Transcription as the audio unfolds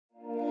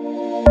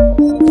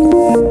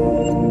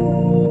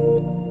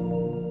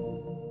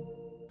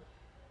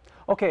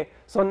Okay,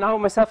 so now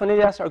myself and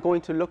Ilias are going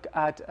to look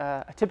at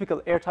a typical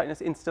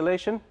airtightness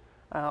installation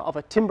of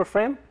a timber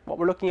frame. What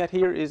we're looking at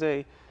here is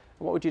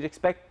what would you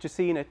expect to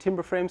see in a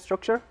timber frame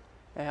structure,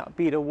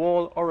 be it a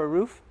wall or a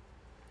roof.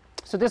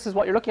 So this is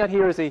what you're looking at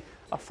here is a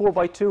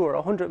 4x2 or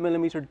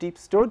 100mm deep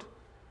stud,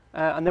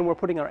 and then we're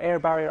putting our air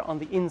barrier on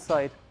the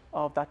inside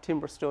of that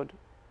timber stud.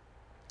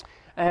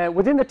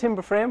 Within the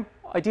timber frame,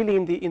 ideally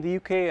in the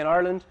UK and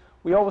Ireland,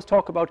 we always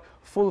talk about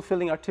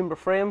fulfilling our timber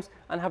frames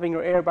and having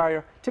our air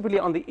barrier typically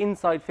on the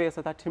inside face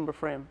of that timber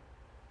frame.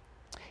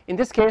 In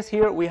this case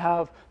here we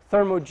have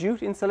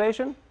thermo-jute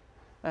insulation,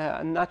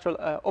 a natural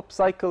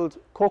upcycled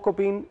cocoa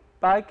bean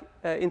bag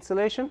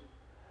insulation,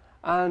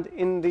 and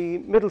in the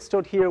middle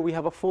stud here we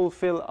have a full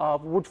fill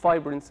of wood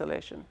fibre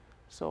insulation,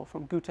 so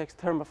from Gutex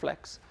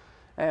Thermoflex.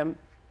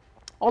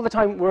 All the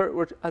time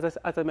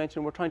as I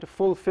mentioned, we're trying to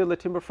fulfill the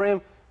timber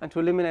frame and to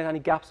eliminate any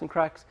gaps and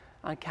cracks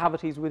and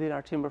cavities within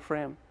our timber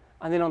frame.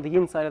 And then on the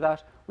inside of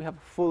that, we have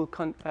a full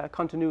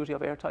continuity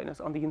of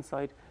airtightness on the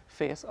inside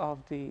face of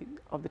the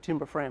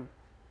timber frame.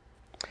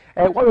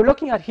 What we're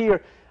looking at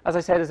here, as I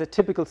said, is a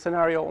typical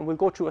scenario, and we'll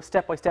go through a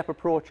step-by-step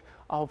approach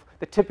of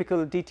the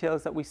typical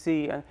details that we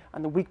see and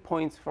the weak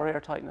points for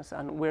airtightness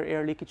and where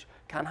air leakage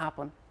can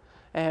happen.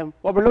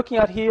 What we're looking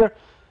at here,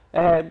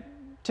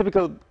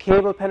 typical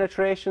cable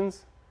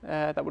penetrations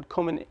that would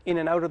come in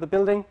and out of the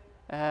building,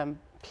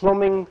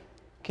 plumbing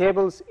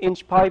cables,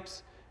 inch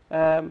pipes,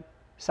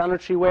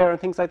 sanitary ware and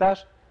things like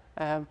that.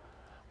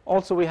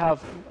 Also we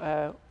have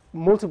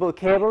multiple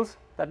cables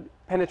that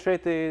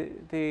penetrate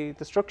the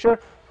structure.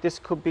 This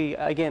could be,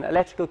 again,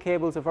 electrical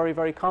cables are very,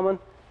 very common,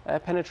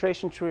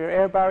 penetration through your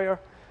air barrier.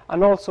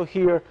 And also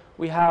here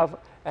we have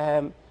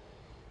 4-inch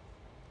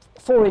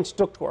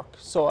ductwork.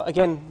 So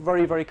again,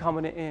 very, very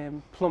common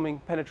in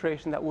plumbing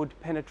penetration that would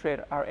penetrate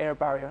our air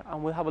barrier.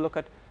 And we'll have a look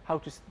at how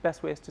to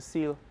best ways to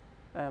seal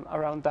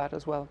around that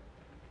as well.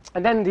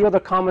 And then the other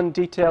common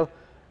detail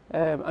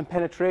and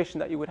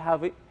penetration that you would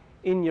have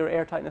in your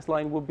airtightness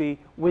line would be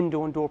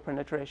window and door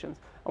penetrations.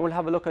 And we'll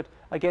have a look at,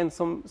 again,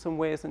 some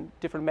ways and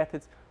different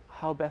methods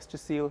how best to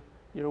seal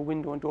your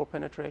window and door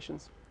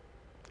penetrations.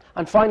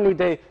 And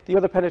finally, the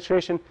other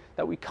penetration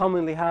that we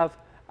commonly have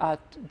at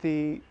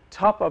the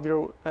top of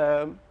your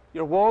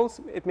walls,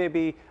 it may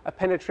be a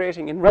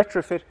penetrating in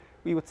retrofit.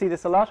 We would see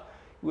this a lot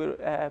with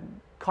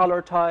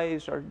collar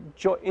ties or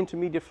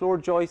intermediate floor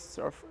joists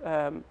or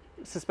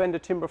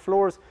suspended timber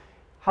floors.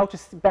 How to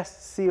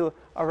best seal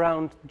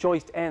around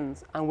joist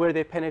ends and where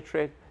they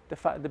penetrate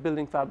the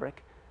building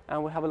fabric.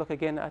 And we'll have a look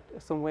again at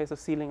some ways of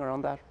sealing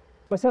around that.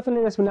 Myself and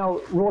Ilias will now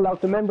roll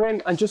out the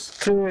membrane, and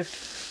just when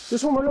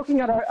we're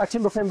looking at our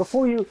timber frame,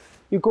 before you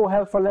go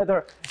hell for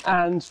leather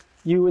and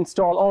you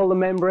install all the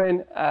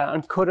membrane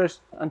and cut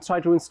it and try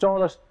to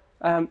install it,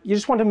 you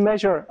just want to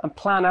measure and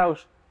plan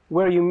out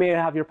where you may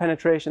have your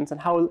penetrations and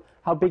how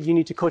big you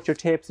need to cut your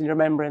tapes and your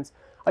membranes.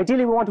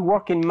 Ideally we want to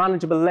work in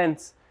manageable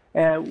lengths.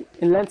 In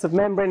lengths of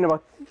membrane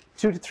about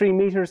 2 to 3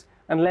 meters,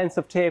 and lengths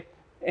of tape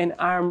in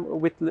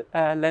arm width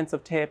lengths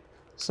of tape.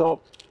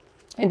 So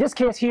in this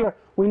case here,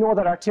 we know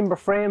that our timber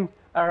frame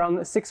are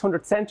around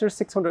 600 centers,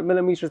 600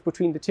 millimeters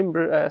between the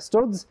timber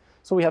studs.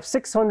 So we have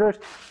 600,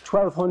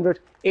 1200,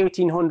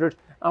 1800,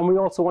 and we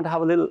also want to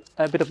have a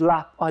bit of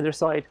lap either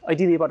side,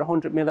 ideally about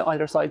 100 mil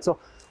either side. So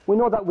we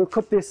know that we'll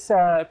cut this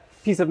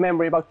piece of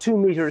membrane about 2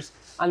 meters,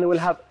 and it will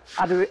have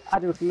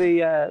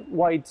adequately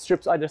wide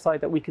strips either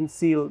side that we can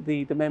seal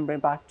the membrane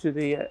back to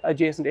the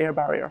adjacent air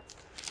barrier.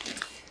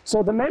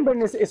 So the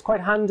membrane is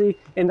quite handy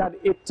in that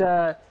it,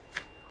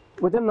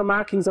 within the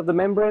markings of the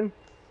membrane,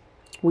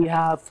 we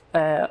have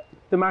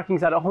the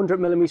markings at 100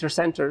 millimeter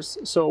centers.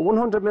 So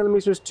 100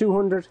 millimeters,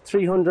 200,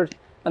 300,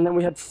 and then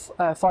we had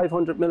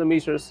 500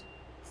 millimeters,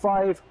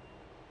 1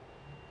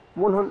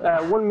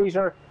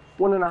 meter,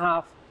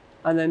 1.5,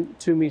 and then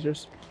 2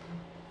 meters.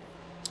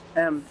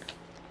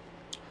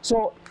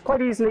 So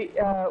quite easily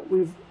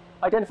we've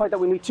identified that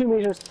we need 2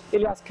 meters.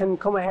 Ilias can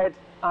come ahead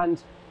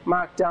and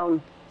mark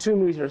down 2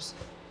 meters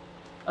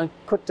and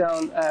cut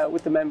down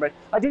with the membrane.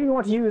 Ideally we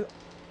want to use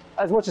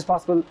as much as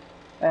possible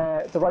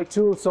the right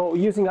tool, so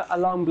using a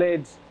long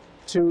blade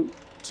to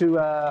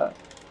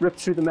rip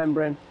through the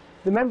membrane.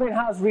 The membrane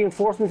has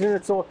reinforcement in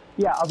it, so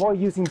yeah, avoid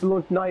using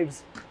blunt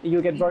knives.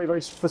 You'll get very, very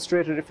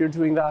frustrated if you're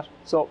doing that.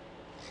 So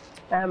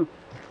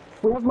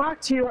we have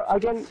marked here,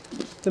 again,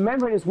 the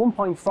membrane is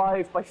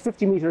 1.5 by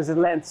 50 meters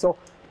in length. So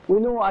we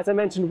know, as I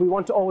mentioned, we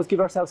want to always give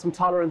ourselves some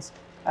tolerance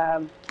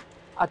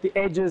at the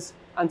edges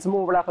and some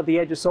overlap at the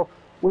edges. So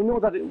we know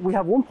that we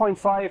have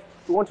 1.5,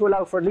 we want to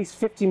allow for at least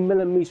 15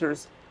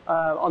 millimeters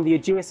on the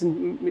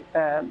adjacent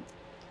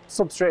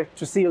substrate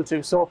to seal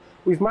to. So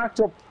we've marked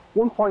up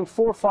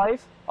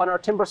 1.45 on our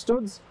timber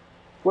studs,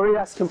 where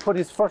Ilias can put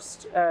his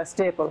first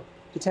staple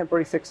to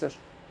temporarily fix it.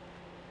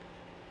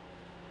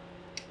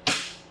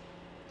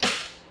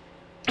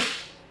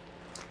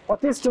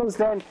 What this does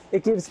then,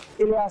 it gives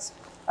Ilias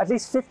at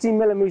least 15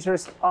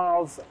 millimeters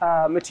of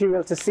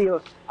material to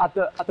seal at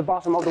the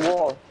bottom of the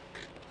wall.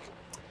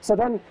 So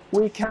then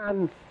we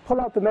can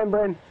pull out the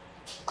membrane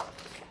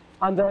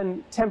and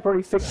then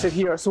temporarily fix it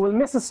here. So we'll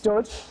miss a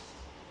stud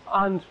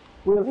and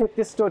we'll hit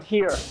this stud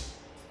here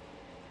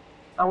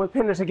and we'll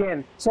pin it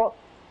again. So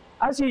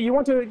as you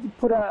want to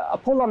put a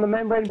pull on the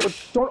membrane, but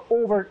don't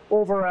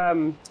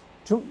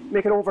to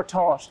make it over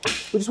taut.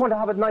 We just want to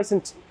have it nice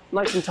and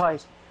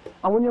tight.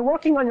 And when you're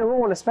working on your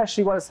own,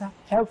 especially, what is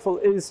helpful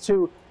is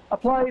to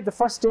apply the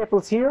first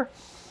staples here,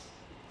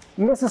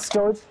 miss a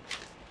stud,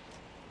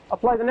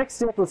 apply the next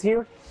staples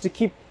here to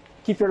keep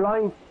your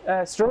line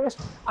straight,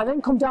 and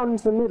then come down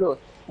into the middle.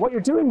 What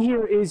you're doing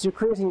here is you're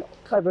creating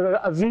kind of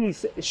a V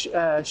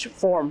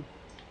form.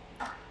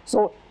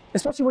 So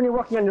especially when you're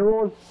working on your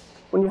own,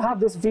 when you have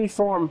this V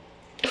form,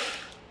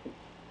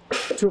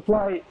 to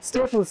apply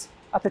staples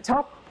at the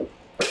top,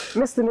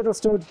 miss the middle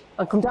stud,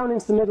 and come down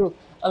into the middle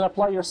and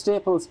apply your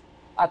staples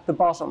at the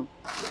bottom.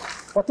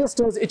 What this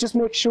does, it just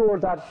makes sure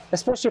that,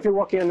 especially if you're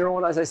working on your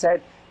own, as I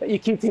said, that you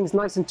keep things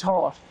nice and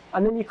taut.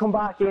 And then you come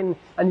back in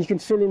and you can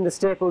fill in the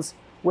staples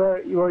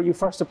where you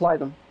first apply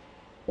them.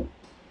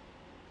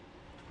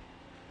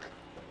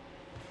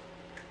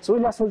 So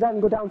Ilias will then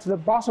go down to the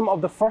bottom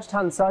of the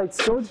first-hand side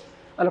stud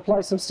and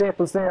apply some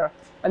staples there.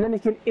 And then you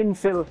can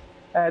infill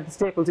the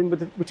staples in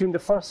between the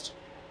first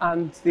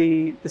and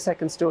the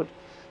second stud.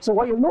 So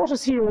what you'll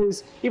notice here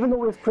is, even though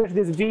we've created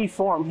this V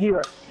form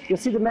here, you'll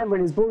see the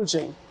membrane is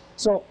bulging.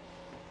 So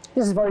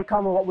this is very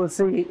common. What we'll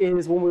see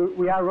is when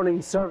we are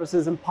running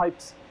services and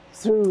pipes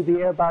through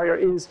the air barrier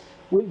is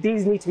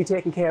these need to be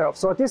taken care of.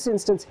 So at this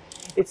instance,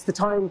 it's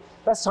the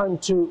best time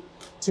to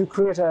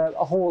create a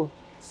hole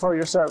for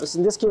your service.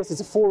 In this case,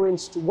 it's a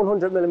 4-inch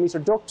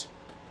 100mm duct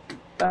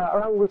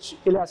around which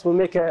Ilias will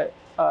make a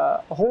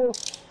hole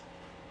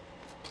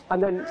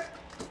and then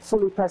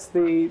fully press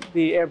the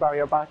air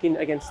barrier back in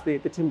against the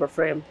timber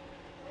frame.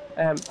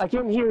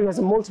 Again, here he has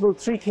a multiple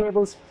 3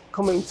 cables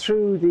coming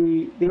through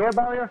the air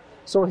barrier,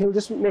 so he'll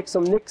just make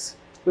some nicks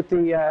with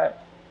the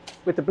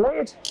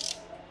blade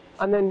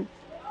and then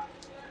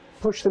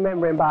push the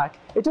membrane back.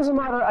 It doesn't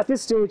matter at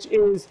this stage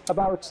is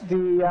about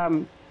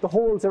the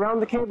holes around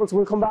the cables.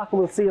 We'll come back and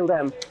we'll seal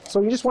them.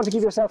 So you just want to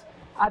give yourself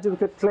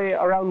adequate play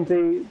around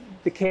the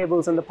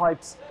cables and the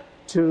pipes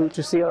to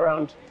seal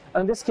around.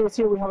 And in this case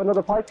here, we have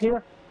another pipe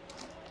here.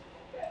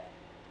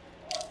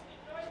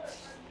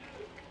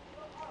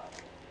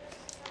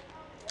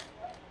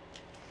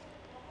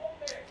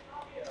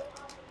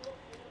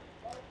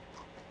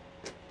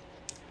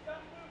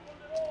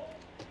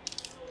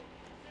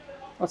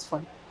 That's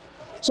fine.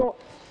 So,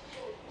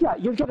 yeah,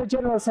 you'll get a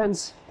general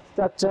sense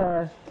that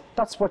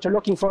that's what you're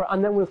looking for,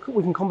 and then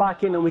we can come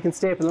back in and we can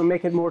staple and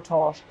make it more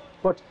taut.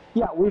 But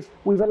yeah,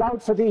 we've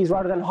allowed for these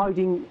rather than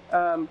hiding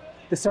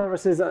the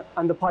services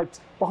and the pipes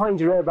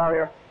behind your air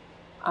barrier,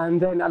 and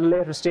then at a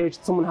later stage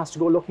someone has to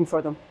go looking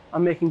for them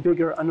and making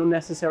bigger and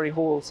unnecessary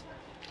holes.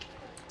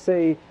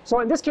 So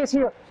in this case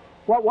here,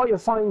 what you'll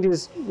find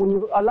is when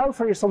you allow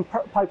for some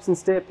pipes and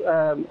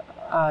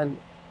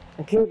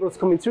and cables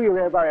coming through your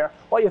air barrier,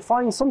 what you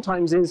find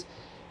sometimes is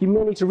you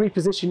may need to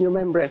reposition your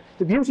membrane.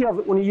 The beauty of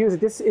it when you use it,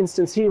 this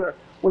instance here,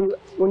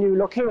 when you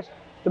locate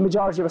the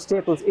majority of your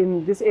staples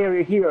in this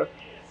area here,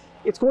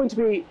 it's going to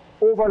be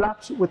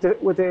overlapped with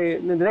the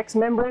next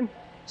membrane.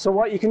 So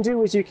what you can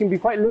do is you can be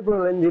quite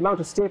liberal in the amount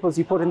of staples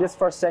you put in this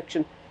first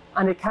section,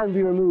 and it can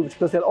be removed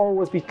because they'll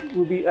always be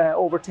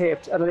over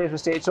taped at a later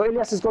stage. So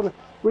Ilias is going to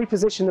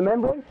reposition the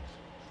membrane.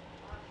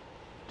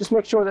 Just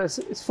make sure that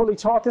it's fully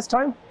taut this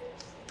time.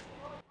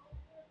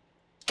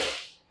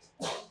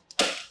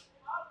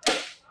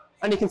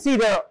 And you can see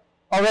there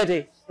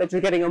already that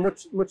you're getting a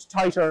much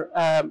tighter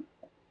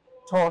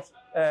taut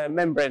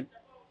membrane.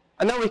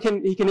 And now he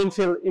can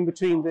infill in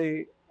between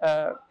the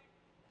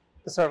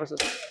surfaces.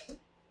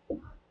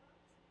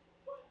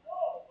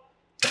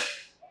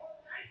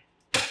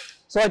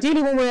 So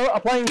ideally when we're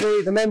applying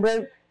the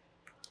membrane,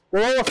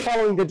 we're always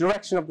following the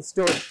direction of the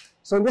stud.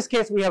 So in this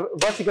case we have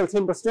vertical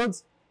timber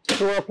studs.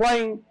 So we're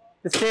applying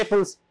the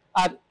staples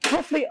at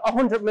roughly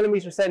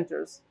 100mm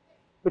centers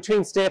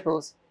between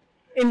staples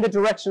in the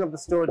direction of the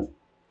stud.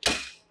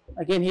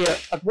 Again here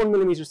at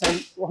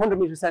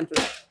 100mm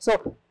centers.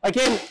 So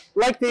again,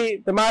 like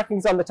the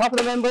markings on the top of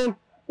the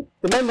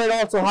membrane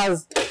also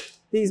has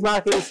these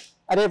markings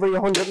at every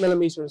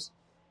 100mm.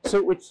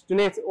 So which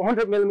donates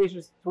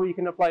 100mm so you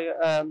can apply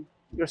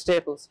your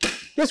staples.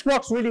 This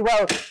works really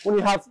well when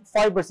you have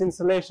fibrous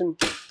insulation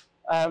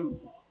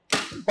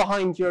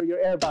behind your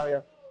air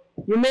barrier.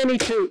 You may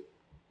need to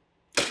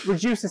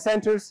reduce the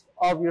centers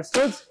of your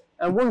studs,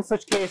 and one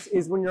such case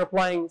is when you're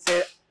applying,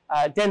 say,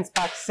 dense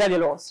packed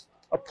cellulose,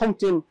 or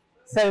pumped in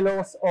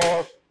cellulose,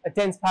 or a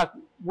dense packed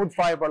wood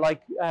fiber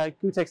like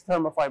Gutex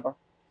thermofiber.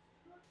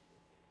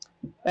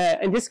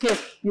 In this case,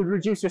 you'd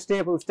reduce your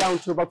staples down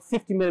to about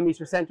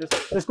 50mm centers.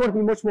 There's going to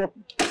be much more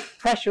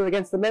pressure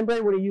against the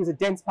membrane when you use a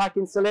dense pack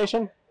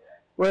installation,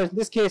 whereas in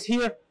this case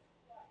here,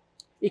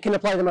 you can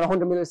apply them at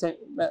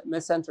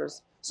 100mm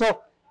centers.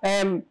 So,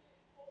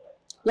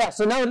 yeah,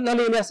 so now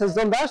Ilias has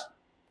done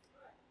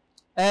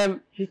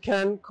that, he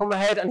can come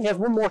ahead and he has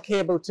one more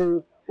cable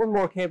to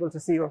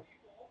seal.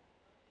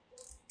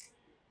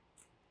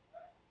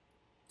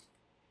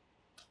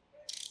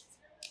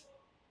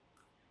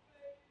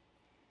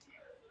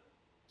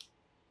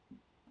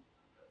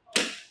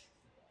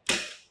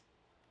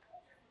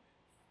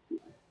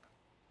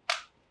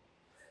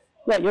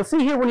 Yeah, you'll see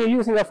here when you're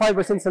using a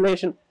fibrous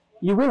insulation,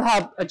 you will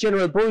have a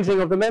general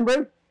bulging of the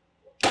membrane.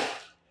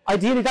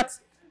 Ideally,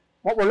 that's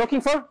what we're looking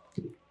for,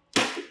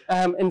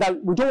 in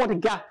that we don't want a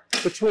gap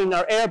between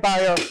our air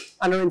barrier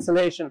and our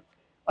insulation.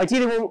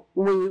 Ideally,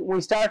 when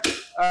we start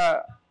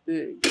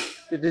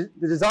the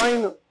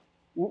design,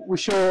 we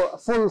show a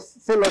full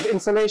fill of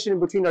insulation in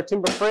between our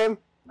timber frame,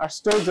 our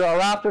studs or our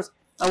rafters,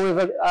 and we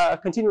have a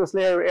continuous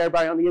layer of air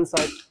barrier on the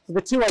inside. So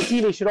the two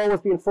ideally should always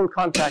be in full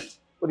contact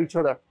with each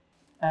other.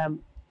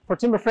 For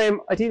timber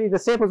frame, ideally the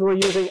staples we're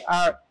using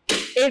are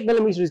 8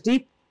 millimeters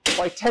deep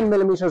by 10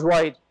 millimeters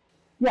wide.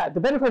 Yeah, the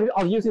benefit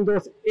of using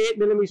those 8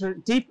 millimeter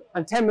deep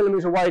and 10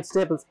 millimeter wide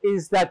staples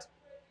is that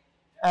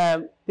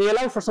they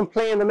allow for some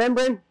play in the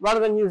membrane rather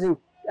than using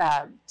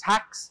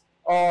tacks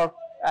or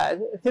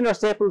thinner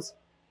staples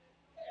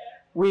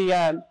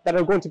that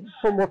are going to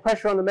put more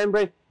pressure on the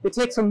membrane. They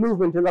take some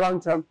movement in the long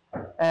term.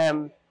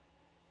 Yeah,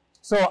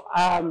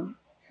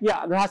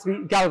 there has to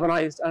be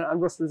galvanized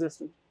and rust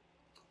resistant.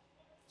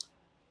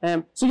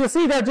 So you'll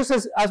see there, just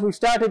as we've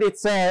started,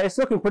 it's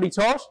looking pretty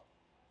taut.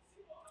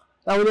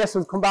 Now Ilias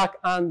will come back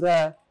and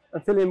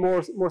fill in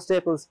more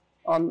staples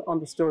on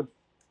the stud.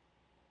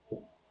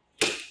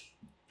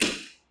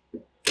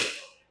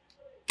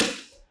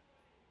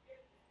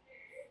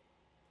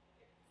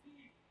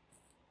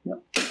 Yeah.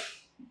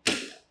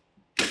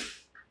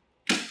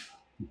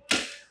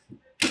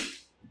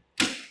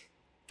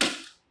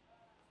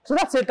 So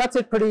that's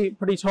it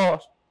pretty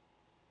taut.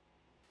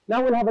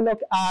 Now we'll have a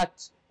look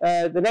at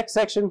the next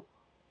section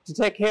to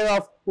take care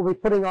of. We'll be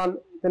putting on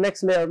the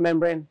next layer of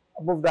membrane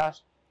above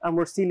that, and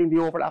we're sealing the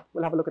overlap.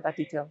 We'll have a look at that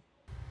detail.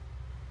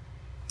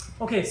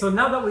 Okay, so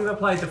now that we've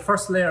applied the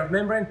first layer of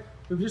membrane,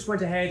 we've just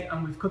went ahead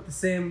and we've cut the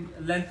same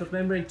length of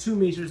membrane, 2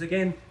 meters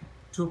again,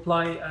 to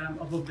apply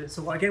above this.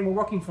 So again, we're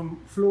working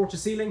from floor to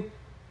ceiling.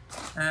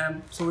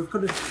 So we've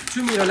cut a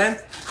 2 meter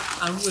length,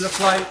 and we'll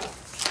apply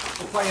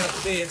it at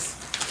the base.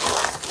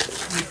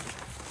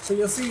 So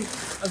you'll see,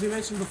 as we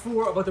mentioned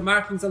before, about the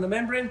markings on the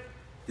membrane.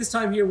 This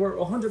time here we're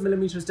 100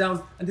 millimeters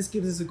down, and this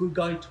gives us a good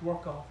guide to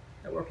work off.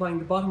 That we're applying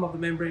the bottom of the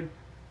membrane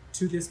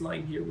to this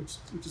line here, which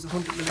is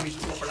 100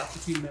 millimeters overlap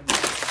between membranes.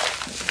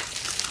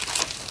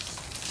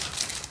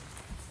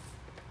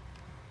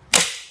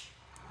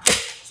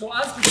 So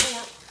as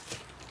before,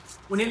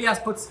 when Ilias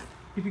puts,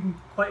 he's been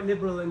quite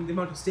liberal in the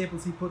amount of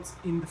staples he puts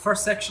in the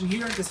first section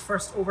here, this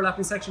first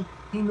overlapping section.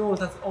 He knows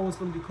that's always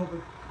going to be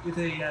covered with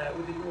an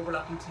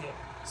overlapping tape.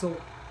 So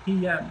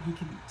he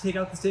can take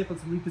out the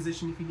staples and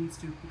reposition if he needs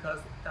to, because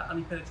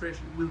any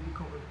penetration will be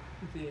covered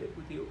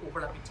with the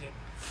overlapping tape.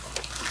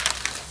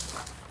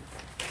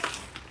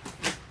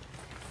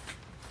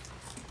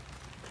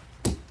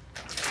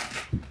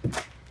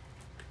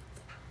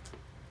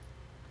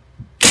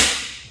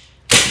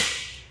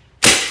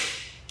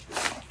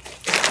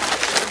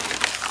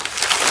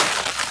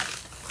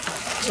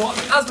 So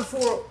as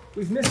before,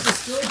 we've missed the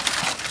stud.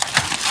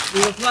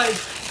 We've applied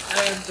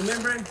the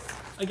membrane.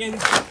 Again,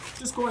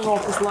 just going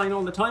off this line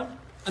all the time,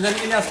 and then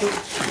Ilias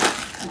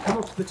will come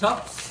up to the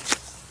top.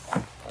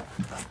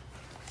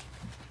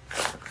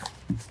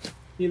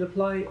 He'll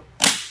apply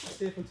a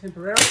staple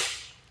temporarily,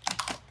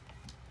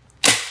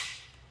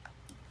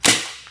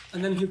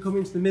 and then he'll come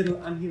into the middle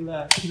and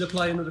he'll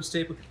apply another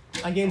staple,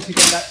 again to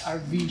get that our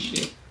V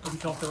shape that we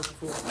talked about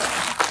before.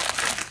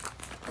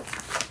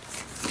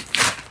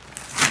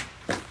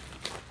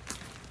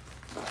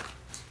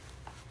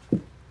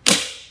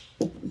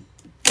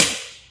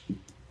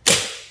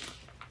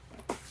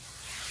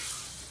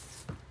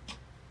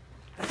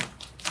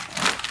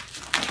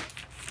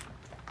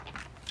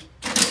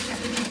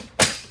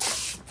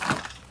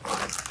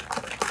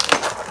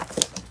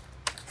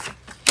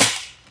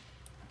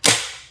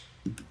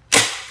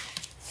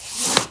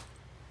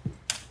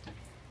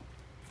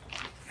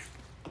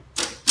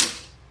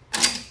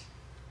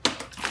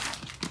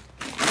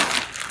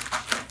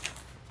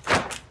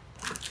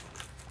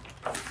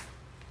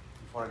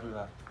 Before I do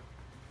that.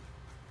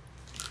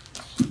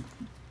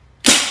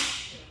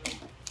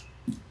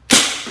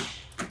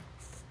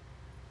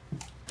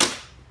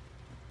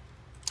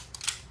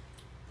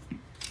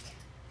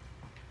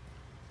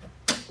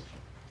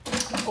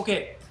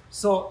 Okay,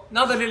 so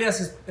now that Ilias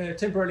has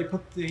temporarily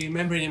put the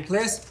membrane in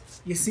place,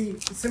 you see,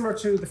 similar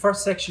to the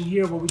first section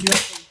here where we do have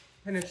some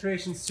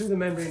penetrations through the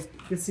membrane,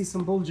 you'll see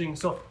some bulging.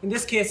 So in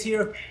this case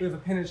here, we have a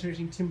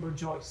penetrating timber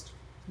joist. So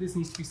this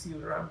needs to be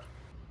sealed around.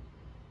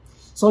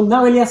 So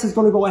now Ilias is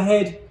going to go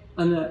ahead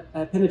and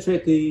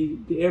penetrate the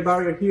air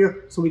barrier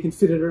here so we can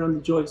fit it around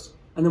the joist.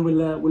 And then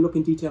we'll look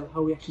in detail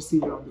how we actually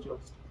seal around the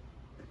joist.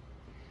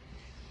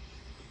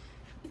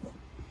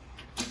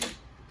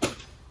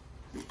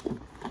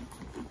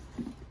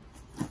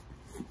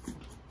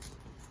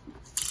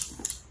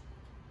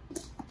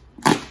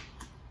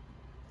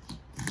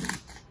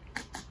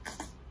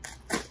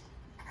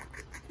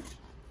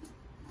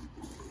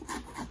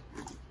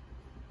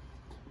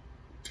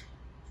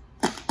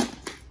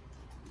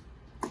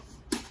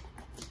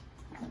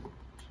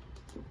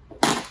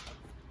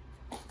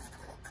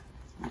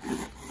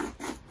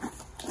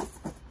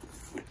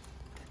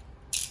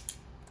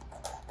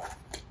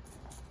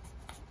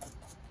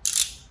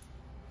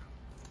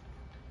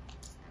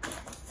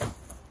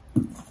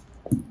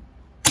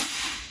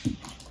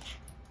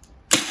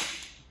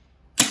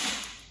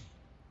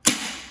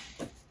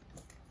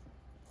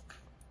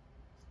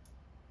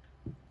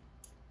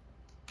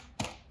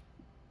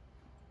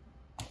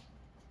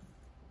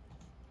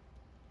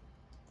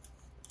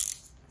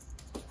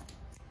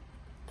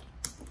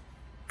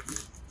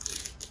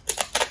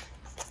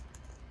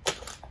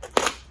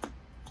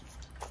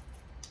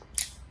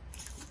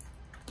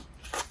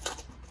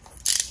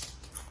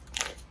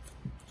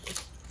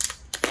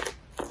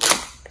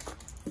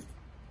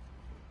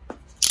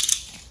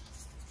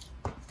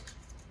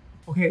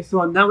 Okay,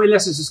 so now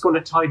Ilias is just going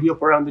to tidy up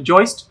around the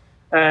joist.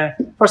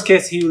 First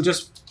case, he'll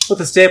just put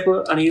the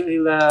staple and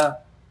he'll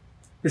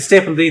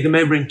staple the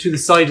membrane to the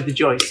side of the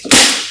joist.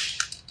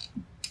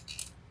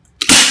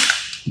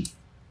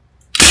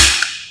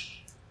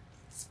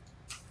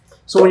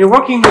 So when you're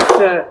working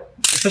with,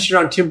 especially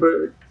around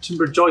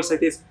timber joists like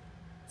this,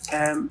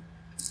 and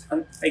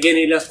again,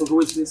 Ilias will go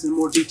into this in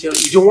more detail,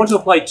 you don't want to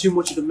apply too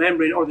much of the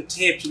membrane or the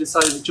tape to the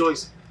side of the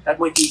joist. That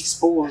might be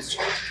exposed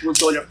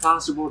once all your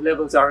plasterboard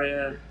levels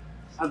are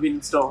have been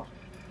installed.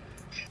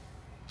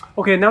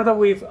 Okay, now that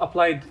we've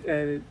applied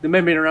the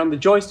membrane around the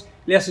joist,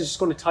 Ilias is just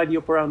going to tidy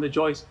up around the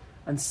joist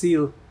and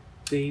seal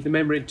the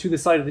membrane to the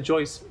side of the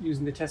joist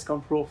using the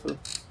Tescon profile.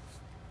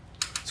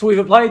 So we've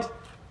applied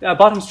a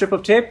bottom strip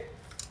of tape,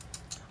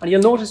 and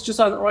you'll notice just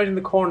right in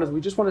the corners, we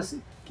just want to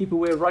keep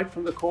away right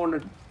from the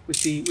corner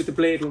with the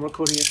blade when we're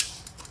cutting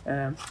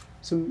it.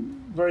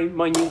 Some very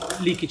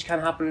minute leakage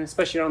can happen,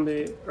 especially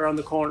around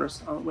the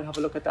corners. We'll have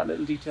a look at that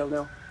little detail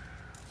now.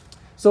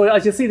 So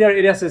as you see there,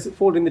 Ilias is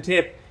folding the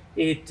tape.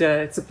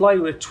 It's applied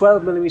with a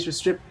 12mm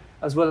strip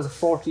as well as a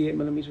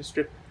 48mm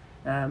strip.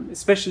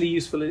 Especially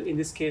useful in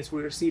this case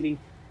where you're sealing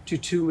to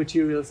two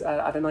materials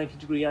at a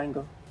 90-degree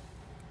angle.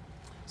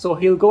 So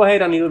he'll go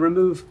ahead and he'll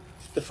remove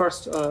the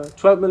first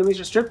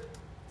 12mm strip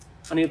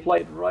and he'll apply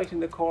it right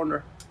in the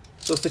corner.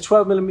 So it's the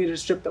 12mm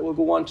strip that will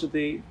go onto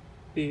the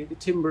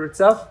timber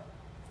itself,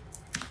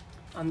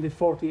 and the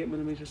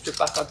 48mm strip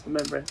back onto the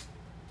membrane.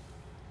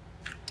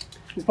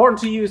 It's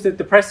important to use the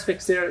press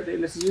fix there.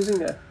 This is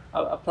using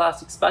a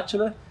plastic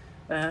spatula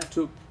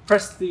to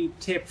press the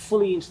tape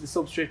fully into the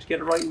substrate to get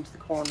it right into the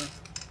corner.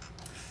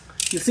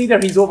 You'll see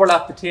there he's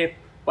overlapped the tape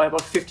by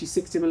about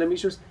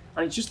 50–60mm,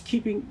 and he's just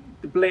keeping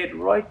the blade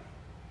right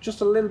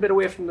just a little bit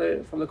away from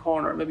the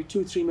corner, maybe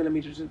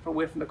 2–3mm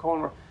away from the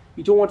corner.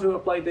 You don't want to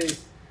apply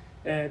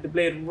the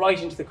blade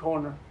right into the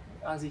corner,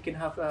 as he can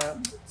have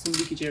some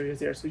leakage areas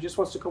there. So he just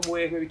wants to come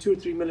away maybe 2 or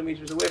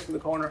 3mm away from the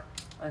corner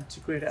and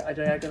to create a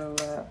diagonal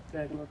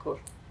cut.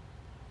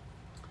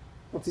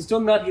 Once he's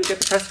done that, he'll get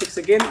the press fix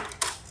again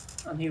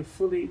and he'll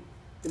fully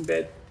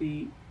embed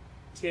the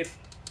tape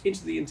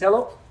into the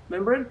Intello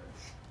membrane,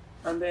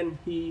 and then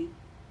he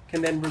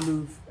can then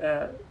remove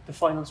the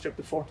final strip,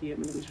 the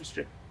 48mm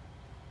strip.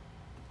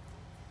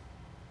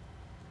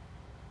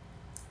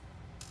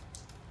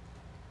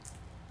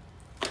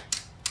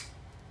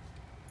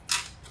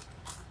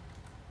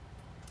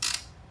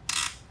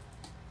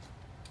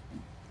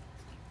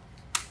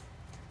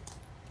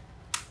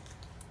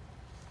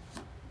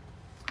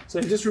 So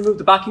he'll just remove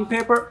the backing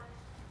paper,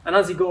 and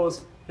as he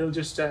goes, he'll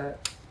just he'll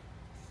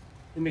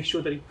make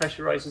sure that he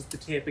pressurizes the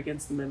tape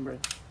against the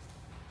membrane.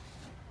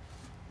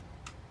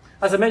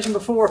 As I mentioned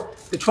before,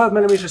 the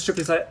 12mm strip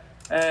is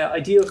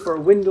ideal for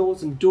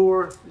windows and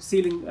door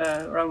sealing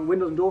around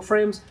windows and door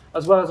frames,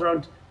 as well as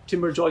around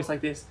timber joists like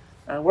this.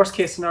 Worst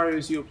case scenario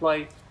is you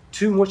apply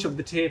too much of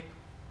the tape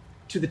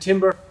to the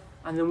timber,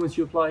 and then once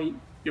you apply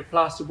your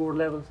plasterboard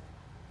level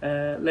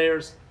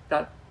layers,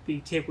 that the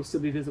tape will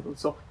still be visible.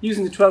 So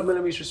using the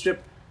 12mm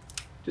strip,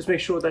 just make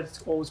sure that it's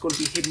always going to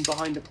be hidden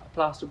behind a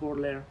plasterboard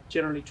layer,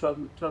 generally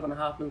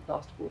 12.5mm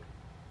plasterboard.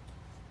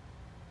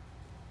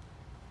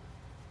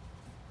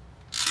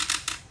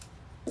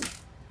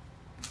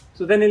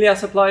 So then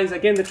Ilias applies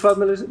again the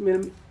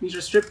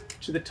 12mm strip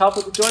to the top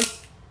of the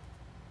joist,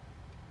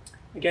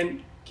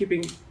 again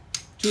keeping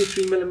 2 or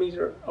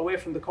 3mm away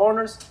from the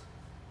corners,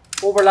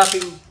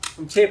 overlapping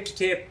from tape to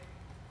tape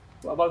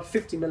about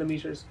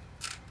 50mm,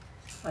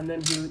 and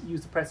then he'll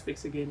use the press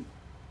fix again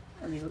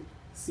and he'll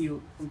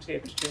seal from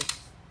tape to tape.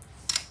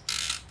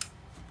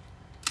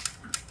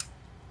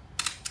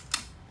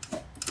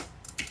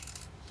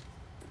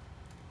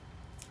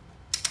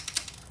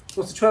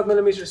 Once the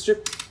 12mm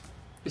strip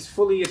is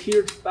fully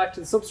adhered back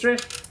to the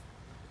substrate,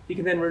 you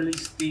can then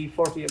release the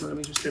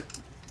 48mm strip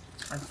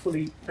and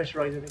fully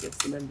pressurize it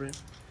against the membrane.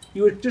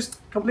 You would just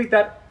complete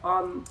that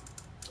on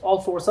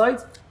all four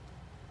sides.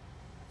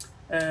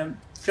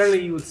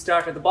 Generally you would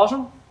start at the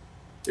bottom,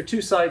 your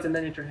two sides, and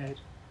then at your head.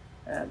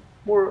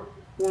 More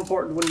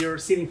important when you're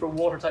sealing for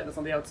water tightness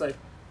on the outside,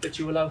 that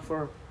you allow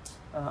for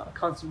a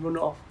constant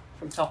runoff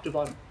from top to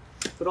bottom,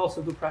 but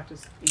also good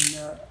practice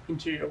in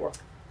interior work.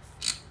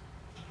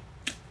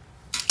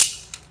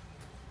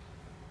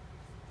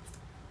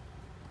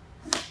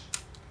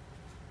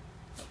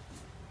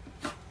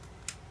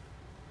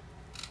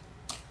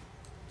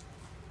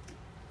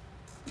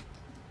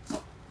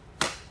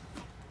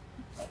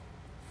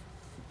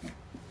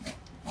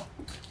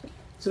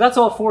 So that's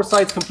all four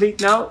sides complete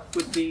now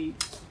with the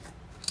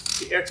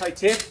airtight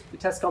tape, the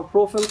Tescon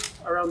profile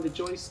around the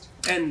joist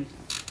end.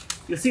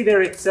 You'll see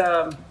there it's,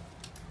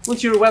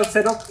 once you're well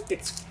set up,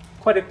 it's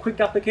quite a quick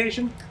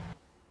application.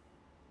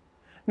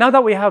 Now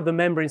that we have the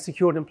membrane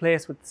secured in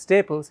place with the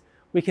staples,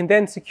 we can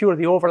then secure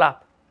the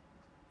overlap.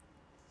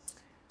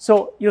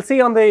 So you'll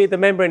see on the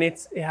membrane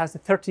it has a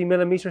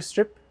 30mm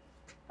strip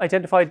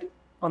identified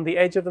on the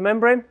edge of the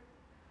membrane.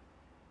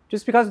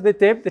 Just because of the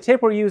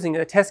tape we're using,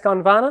 a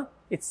Tescon Vana,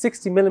 it's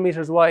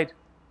 60mm wide.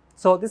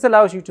 So this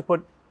allows you to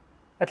put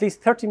at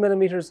least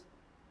 30mm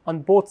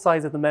on both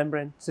sides of the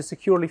membrane to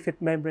securely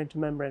fit membrane to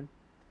membrane.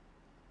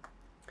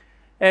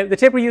 The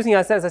tape we're using,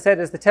 as I said,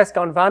 is the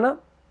Tescon Vanna.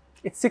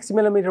 It's 60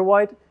 millimeter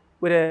wide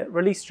with a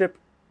release strip,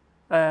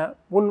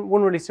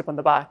 one release strip on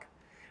the back.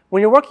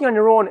 When you're working on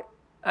your own,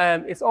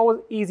 it's always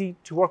easy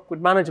to work with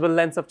manageable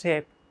lengths of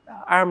tape,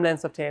 arm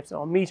lengths of tape, so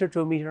 1 meter to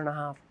 1.5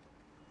 meters.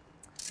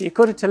 So you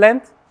cut it to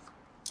length,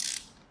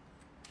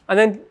 and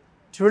then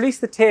to release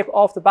the tape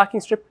off the backing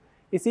strip,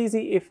 it's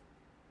easy. If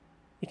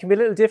it can be a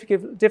little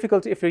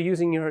difficult if you're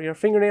using your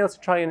fingernails to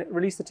try and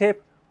release the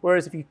tape,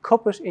 whereas if you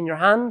cup it in your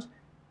hand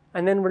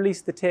and then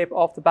release the tape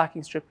off the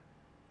backing strip,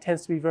 it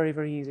tends to be very,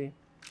 very easy.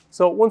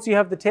 So once you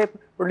have the tape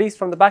released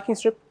from the backing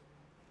strip,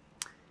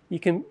 you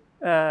can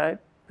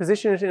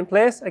position it in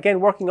place, again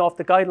working off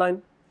the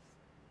guideline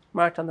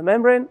marked on the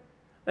membrane.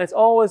 And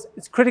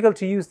it's critical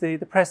to use the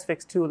press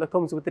fix tool that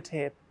comes with the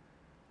tape.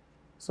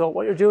 So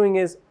what you're doing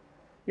is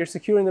you're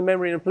securing the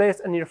membrane in place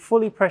and you're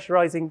fully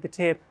pressurizing the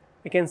tape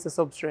against the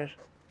substrate.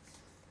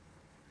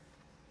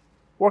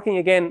 Working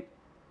again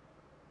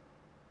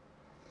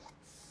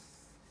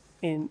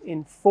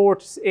in 4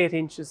 to 8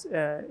 inches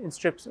in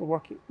strips, and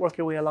work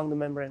your way along the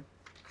membrane.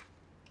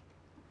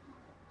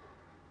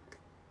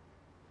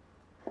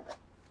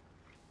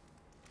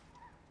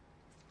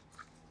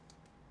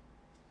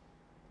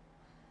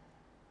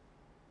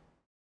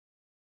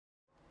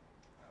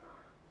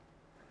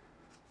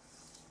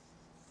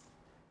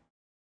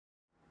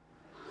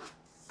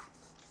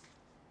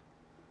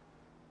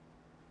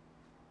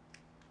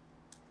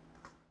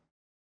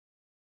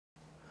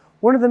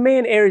 One of the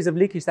main areas of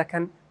leakage that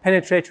can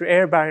penetrate your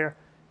air barrier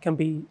can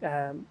be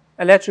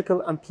electrical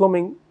and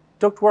plumbing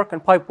ductwork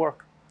and pipe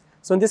work.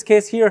 So in this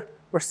case here,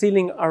 we're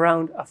sealing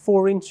around a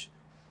 4-inch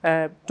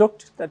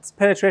duct that's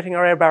penetrating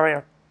our air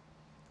barrier.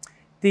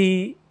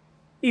 The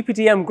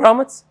EPDM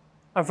grommets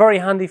are very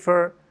handy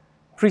for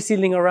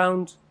pre-sealing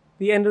around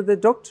the end of the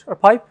duct or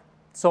pipe.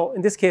 So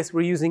in this case,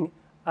 we're using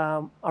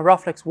a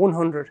Roflex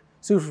 100,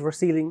 suited for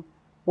sealing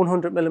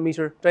 100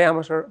 millimeter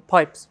diameter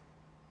pipes.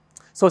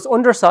 So it's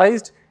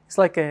undersized. It's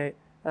like a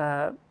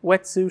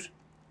wetsuit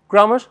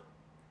grommet.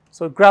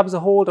 So it grabs a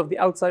hold of the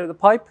outside of the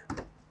pipe,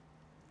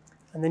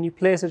 and then you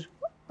place it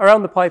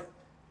around the pipe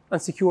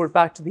and secure it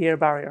back to the air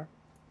barrier.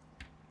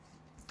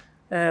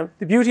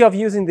 The beauty of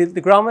using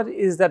the grommet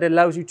is that it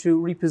allows you to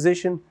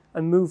reposition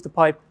and move the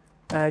pipe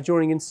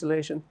during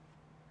installation.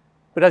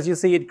 But as you'll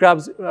see, it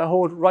grabs a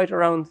hold right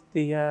around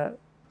the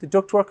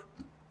ductwork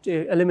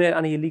to eliminate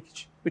any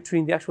leakage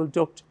between the actual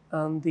duct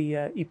and the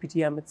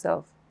EPDM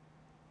itself.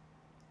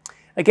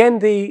 Again,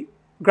 the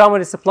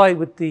grommet is supplied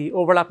with the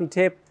overlapping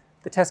tape,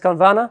 the Tescon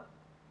Vanna.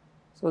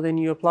 So then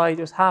you apply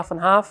just half and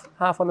half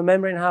on the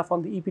membrane, half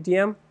on the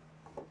EPDM,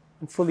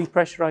 and fully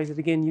pressurize it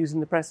again using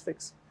the press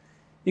fix.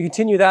 You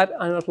continue that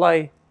and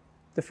apply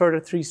the further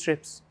 3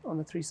 strips on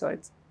the 3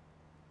 sides.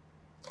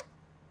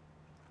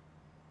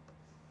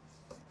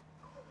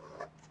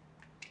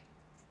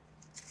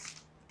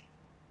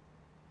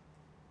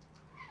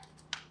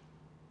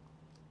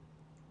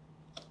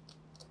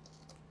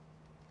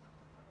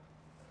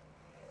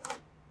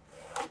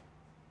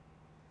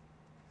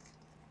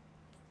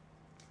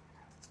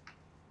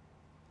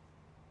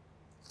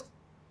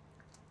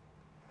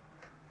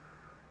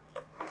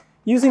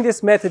 Using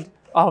this method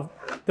of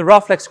the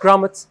Roflex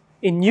grommets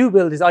in new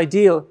build is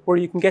ideal, where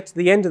you can get to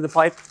the end of the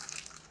pipe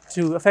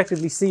to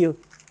effectively seal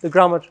the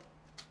grommet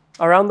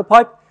around the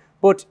pipe.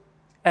 But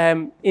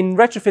in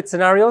retrofit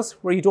scenarios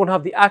where you don't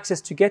have the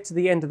access to get to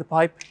the end of the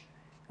pipe,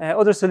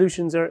 other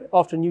solutions are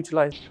often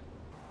utilized.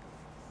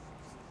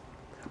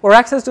 Where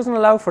access doesn't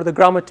allow for the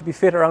grommet to be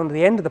fit around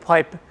the end of the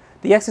pipe,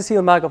 the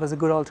Exaseal Mag-Off is a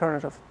good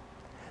alternative.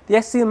 The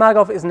Exaseal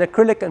Mag-Off is an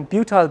acrylic and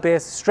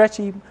butyl-based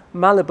stretchy,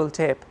 malleable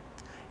tape.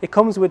 It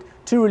comes with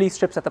 2 release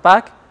strips at the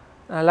back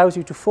and allows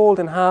you to fold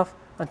in half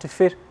and to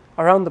fit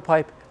around the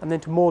pipe and then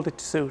to mold it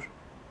to suit.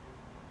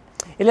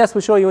 Ilias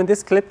will show you in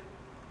this clip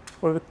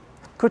where we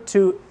cut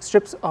 2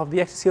 strips of the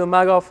Exaseal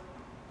Mag-Off,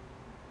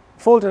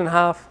 fold it in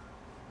half,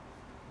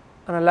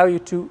 and allow you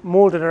to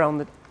mold it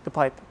around the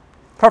pipe.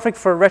 Perfect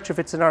for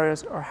retrofit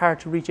scenarios or hard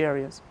to reach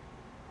areas.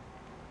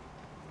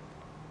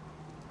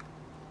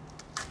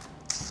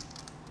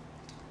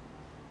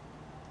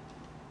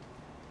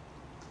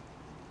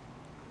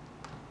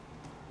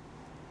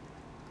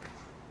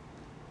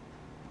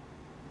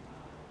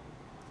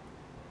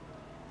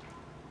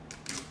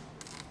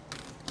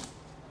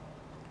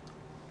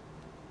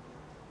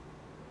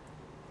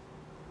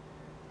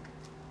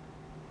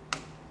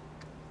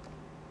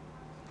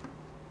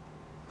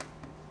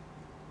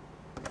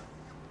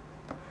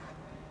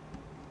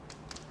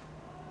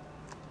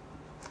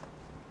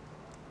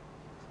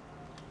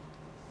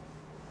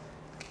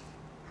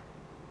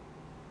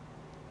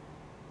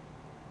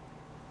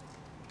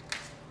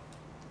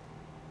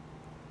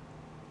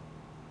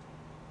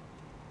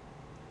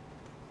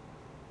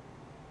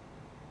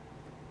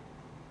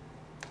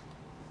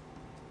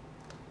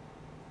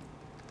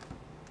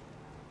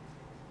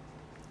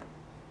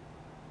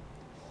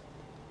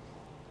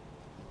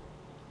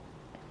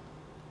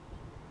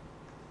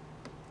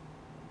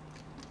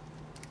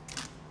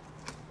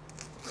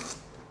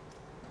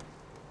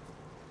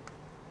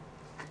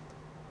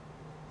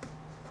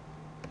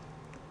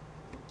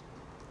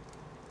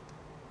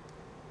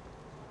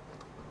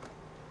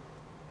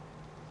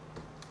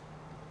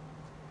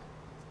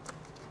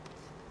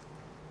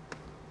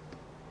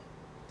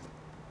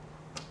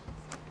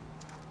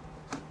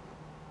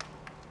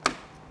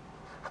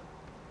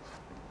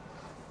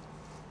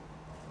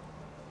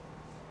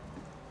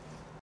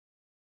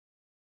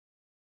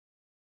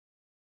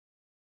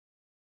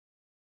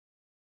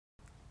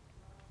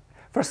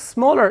 For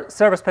smaller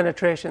surface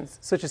penetrations,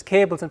 such as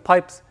cables and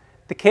pipes,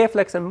 the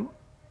K-Flex and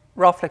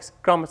Roflex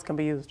grommets can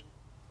be used.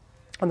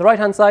 On the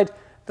right-hand side,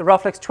 the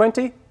Roflex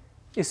 20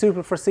 is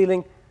suitable for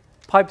sealing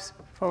pipes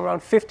from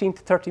around 15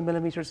 to 30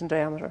 millimeters in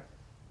diameter.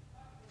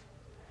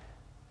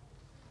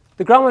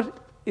 The grommet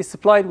is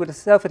supplied with a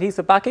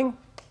self-adhesive backing,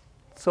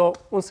 so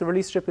once the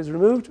release strip is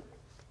removed,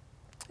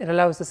 it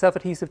allows the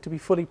self-adhesive to be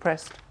fully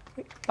pressed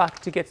back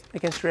to get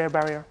against your air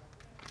barrier.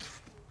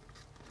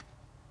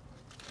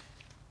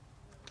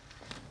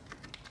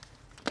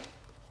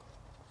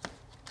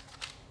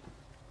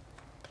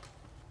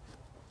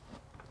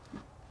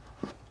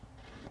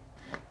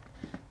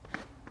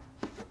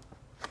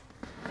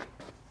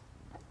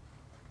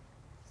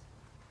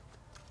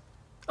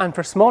 And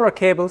for smaller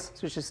cables,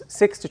 such as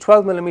 6 to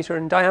 12 millimeter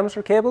in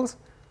diameter cables,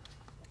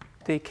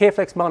 the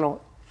K-Flex Mono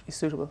is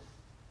suitable.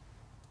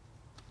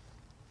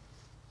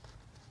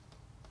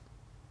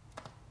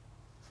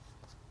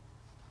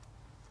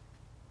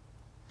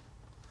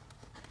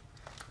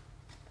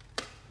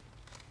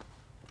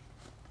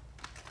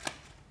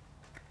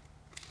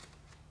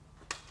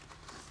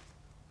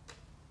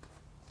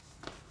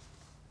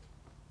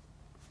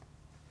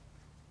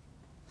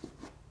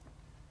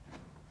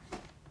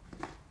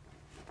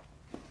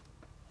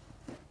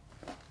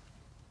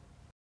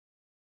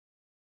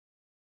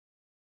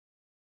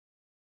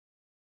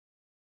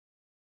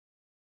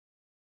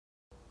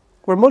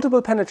 Where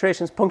multiple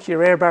penetrations puncture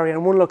your air barrier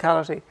in one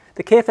locality,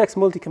 the K-Flex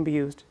Multi can be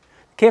used.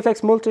 The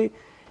K-Flex Multi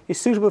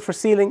is suitable for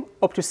sealing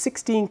up to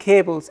 16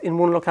 cables in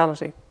one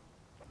locality.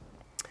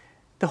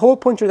 The hole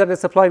puncher that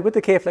is supplied with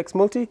the K-Flex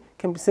Multi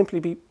can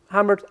simply be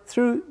hammered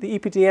through the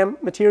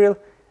EPDM material,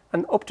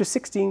 and up to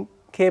 16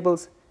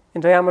 cables in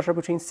diameter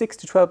between 6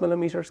 to 12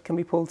 millimeters can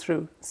be pulled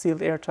through,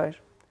 sealed airtight.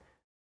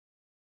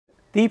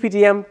 The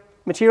EPDM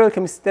material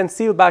can be then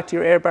sealed back to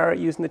your air barrier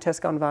using the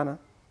Tescon Vana.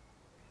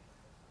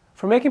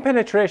 For making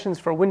penetrations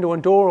for window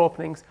and door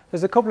openings,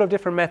 there's a couple of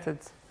different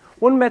methods.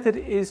 One method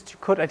is to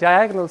cut a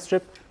diagonal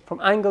strip from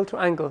angle to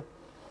angle.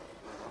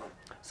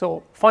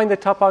 So find the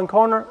top on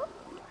corner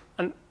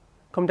and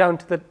come down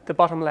to the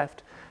bottom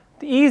left.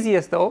 The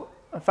easiest though,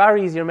 a far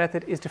easier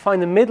method, is to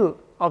find the middle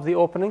of the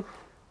opening,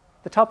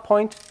 the top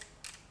point,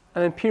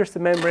 and then pierce the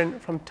membrane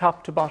from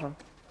top to bottom.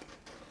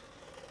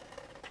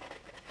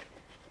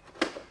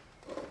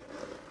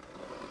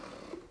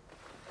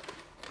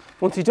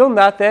 Once you've done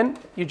that, then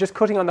you're just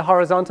cutting on the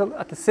horizontal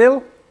at the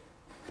sill,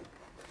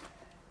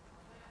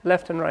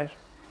 left and right,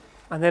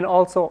 and then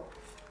also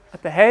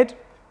at the head,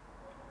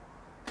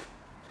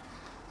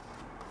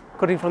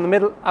 cutting from the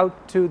middle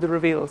out to the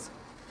reveals.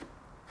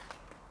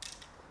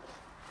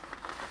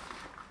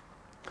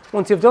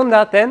 Once you've done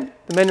that, then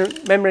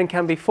the membrane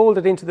can be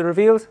folded into the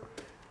reveals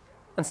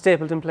and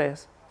stapled in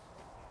place.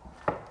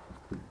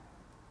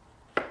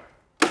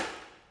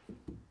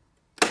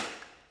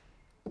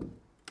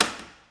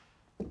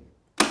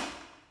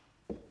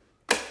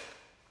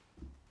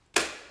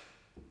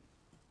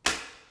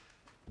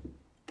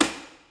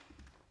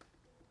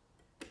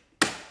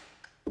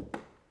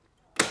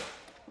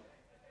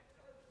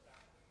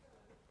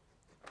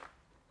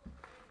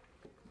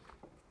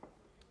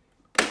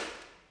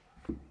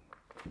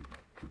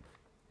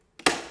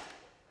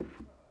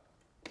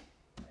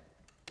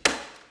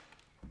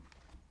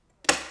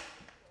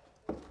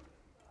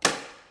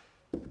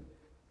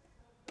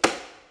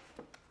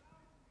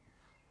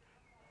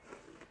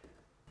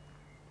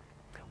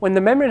 When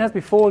the membrane has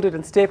been folded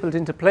and stapled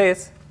into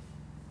place,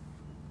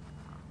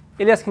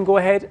 Ilias can go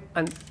ahead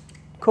and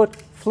cut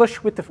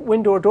flush with the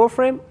window or door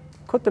frame,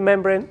 cut the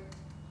membrane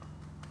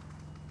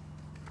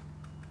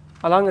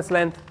along its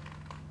length.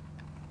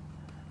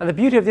 And the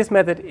beauty of this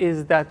method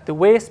is that the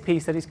waste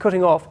piece that he's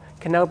cutting off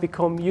can now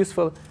become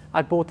useful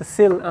at both the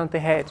sill and the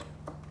head.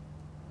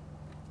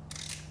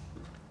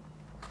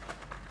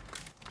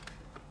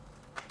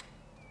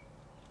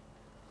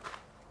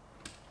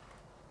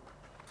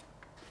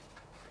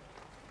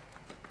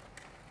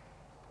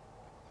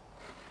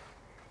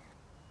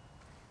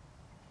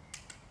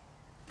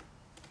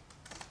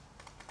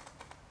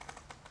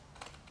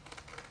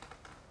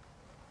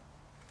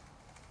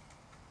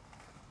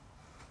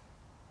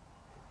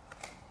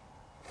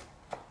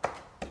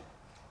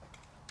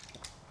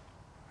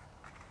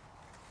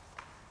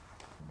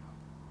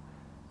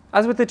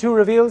 As with the two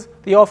reveals,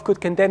 the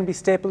offcut can then be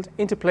stapled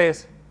into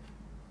place.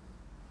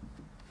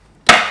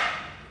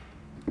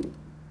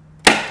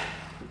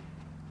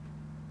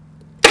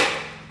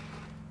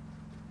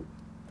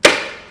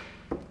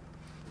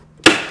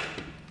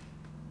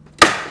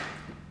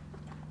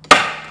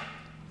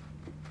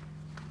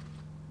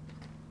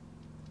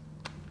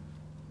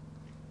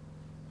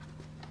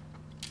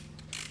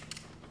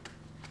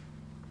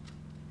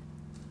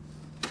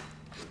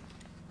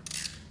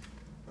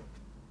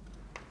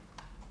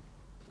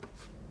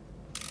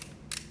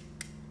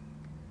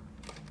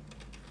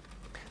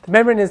 The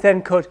membrane is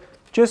then cut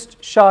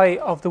just shy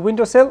of the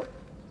windowsill.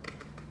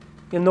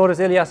 You'll notice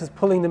Ilias is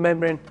pulling the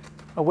membrane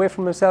away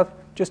from himself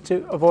just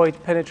to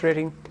avoid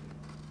penetrating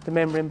the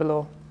membrane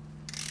below.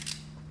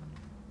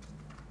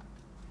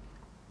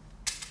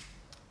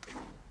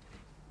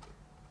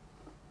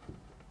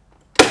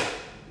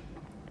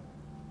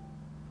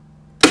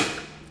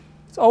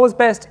 always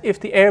best if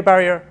the air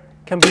barrier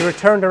can be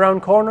returned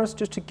around corners,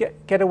 just to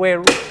get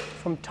away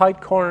from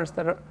tight corners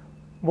that are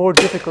more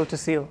difficult to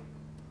seal.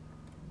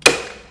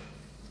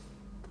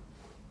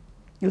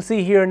 You'll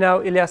see here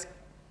now Ilias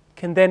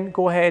can then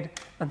go ahead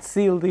and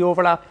seal the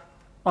overlap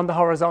on the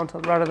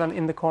horizontal rather than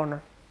in the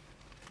corner.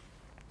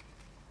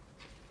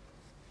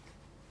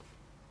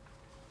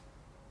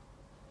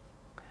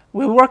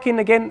 We'll work in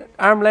again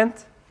arm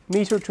length,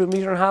 metre to 1.5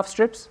 metre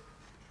strips.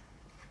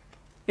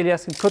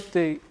 Ilias can cut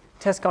the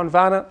test count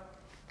vana,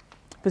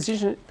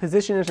 position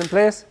it in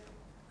place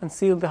and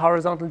seal the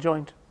horizontal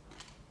joint.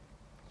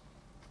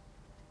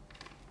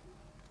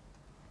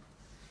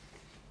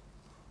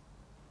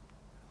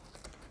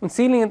 When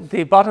sealing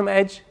the bottom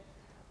edge,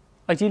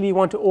 ideally you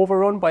want to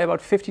overrun by about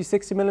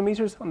 50-60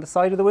 millimeters on the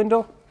side of the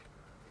window.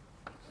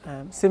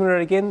 Similar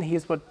again, he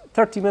is about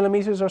 30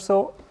 millimeters or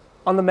so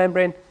on the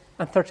membrane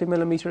and 30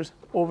 millimeters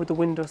over the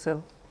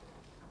windowsill.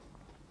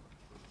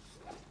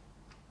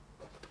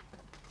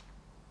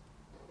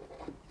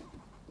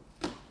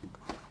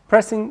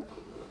 Pressing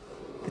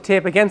the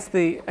tape against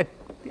the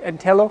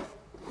Intello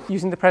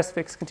using the press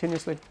fix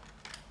continuously.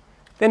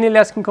 Then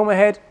Ilias can come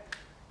ahead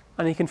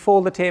and he can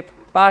fold the tape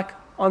back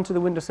onto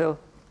the windowsill,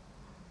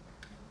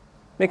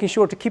 making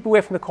sure to keep away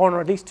from the corner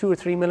at least 2 or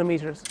 3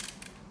 millimeters.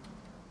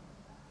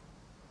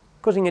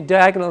 Cutting a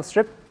diagonal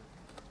strip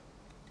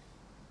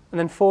and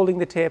then folding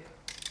the tape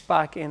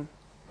back in.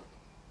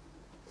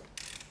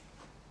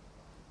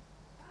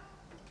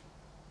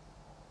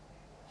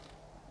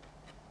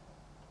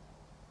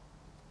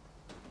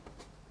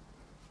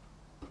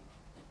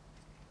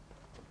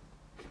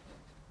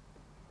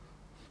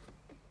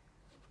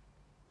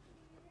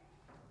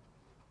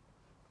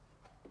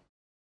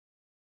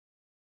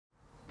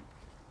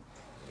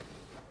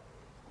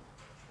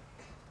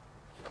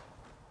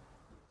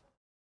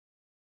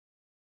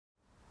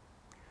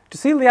 To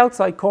seal the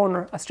outside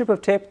corner, a strip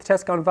of tape, the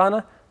test count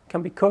vana,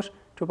 can be cut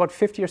to about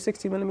 50 or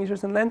 60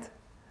 millimeters in length.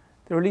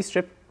 The release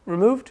strip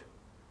removed,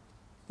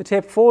 the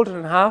tape folded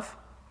in half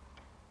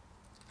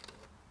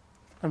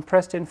and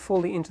pressed in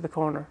fully into the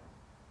corner.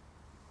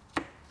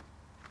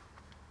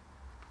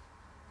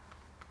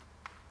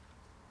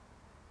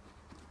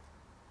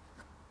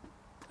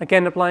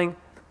 Again applying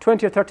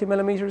 20 or 30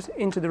 millimeters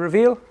into the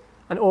reveal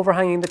and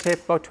overhanging the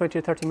tape about 20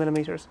 or 30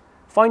 millimeters.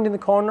 Finding the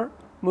corner,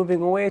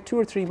 moving away 2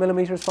 or 3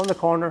 millimeters from the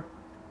corner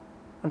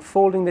and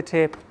folding the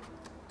tape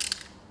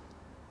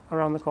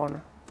around the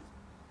corner.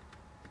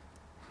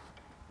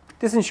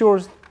 This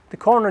ensures the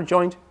corner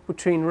joint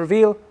between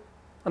reveal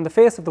and the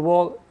face of the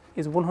wall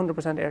is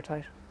 100%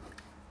 airtight.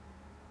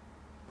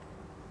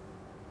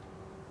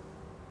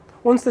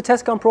 Once the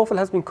test count profile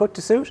has been cut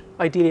to suit,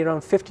 ideally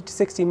around 50 to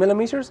 60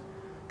 millimeters,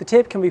 the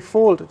tape can be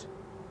folded.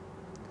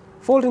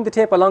 Folding the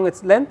tape along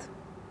its length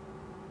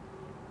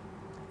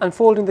and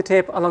folding the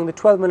tape along the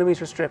 12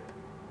 millimeter strip.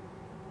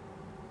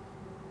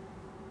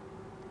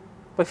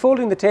 By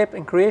folding the tape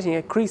and creating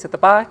a crease at the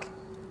back,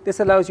 this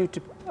allows you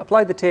to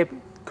apply the tape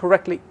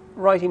correctly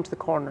right into the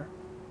corner.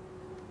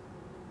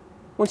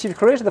 Once you've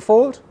created the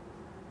fold,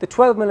 the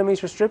 12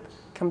 millimeter strip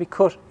can be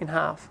cut in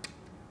half.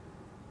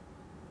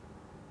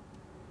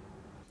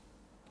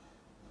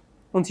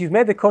 Once you've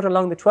made the cut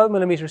along the 12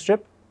 millimeter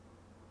strip,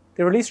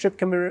 the release strip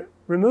can be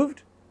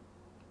removed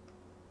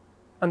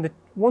and the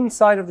one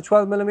side of the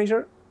 12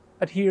 millimeter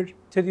adhered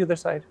to the other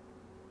side.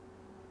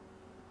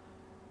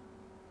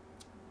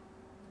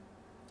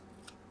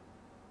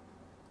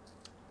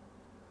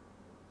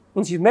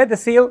 Once you've made the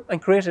seal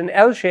and created an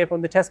L shape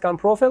on the test count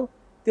profile,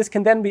 this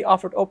can then be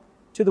offered up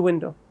to the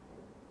window.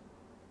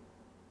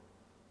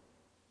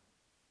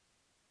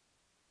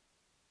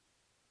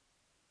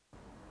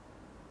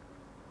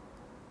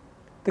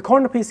 The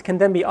corner piece can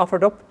then be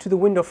offered up to the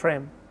window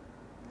frame.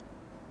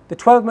 The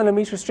 12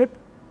 millimeter strip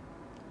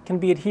can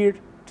be adhered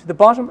to the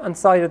bottom and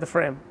side of the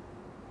frame,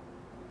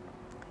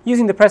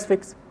 using the press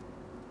fix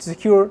to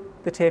secure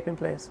the tape in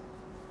place.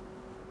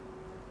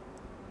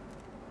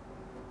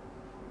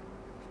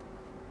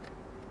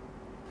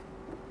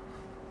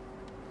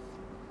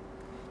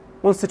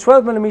 Once the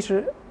 12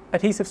 millimeter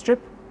adhesive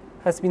strip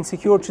has been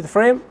secured to the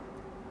frame,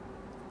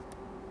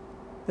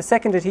 the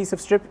second adhesive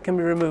strip can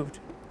be removed.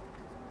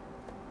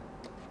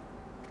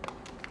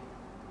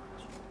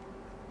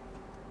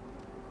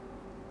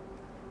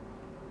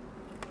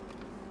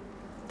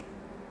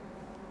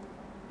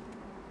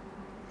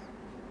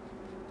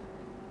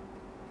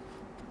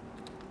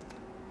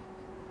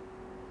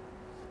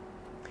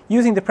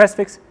 Using the press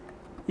fix,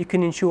 you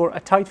can ensure a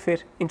tight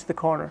fit into the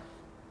corner.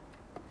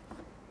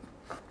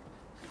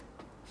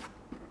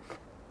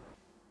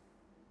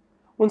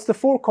 Once the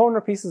 4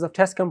 corner pieces of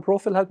test count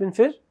profile have been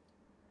fit,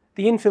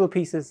 the infill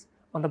pieces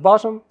on the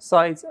bottom,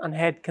 sides and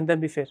head can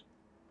then be fit.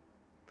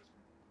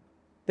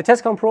 The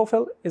test count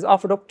profile is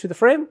offered up to the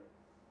frame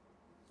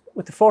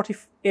with the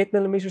 48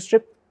 millimeter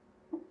strip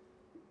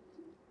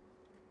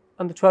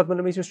and the 12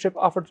 millimeter strip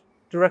offered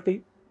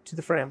directly to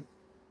the frame.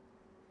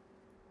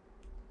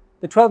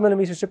 The 12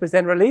 millimeter strip is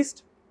then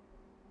released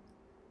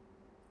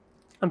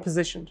and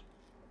positioned.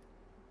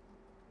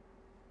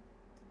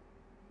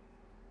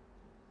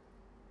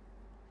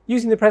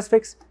 using the press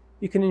fix,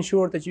 you can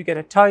ensure that you get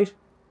a tight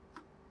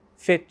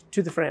fit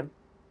to the frame.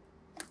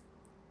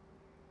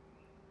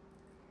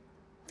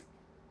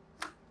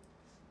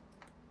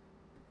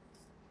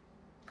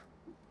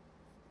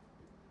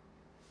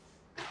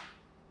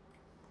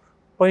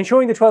 By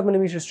ensuring the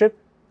 12mm strip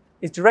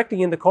is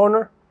directly in the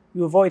corner,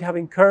 you avoid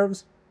having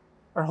curves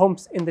or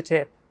humps in the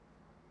tape.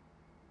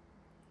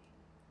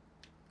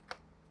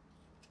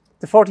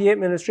 The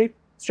 48mm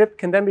strip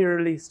can then be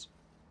released.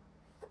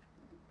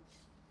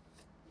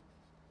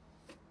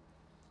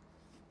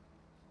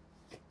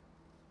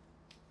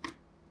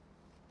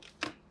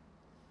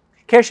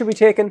 Care should be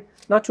taken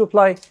not to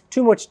apply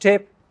too much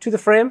tape to the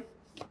frame,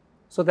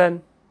 so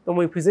then when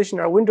we position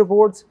our window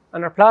boards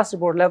and our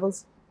plasterboard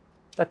levels,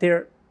 that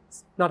they're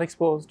not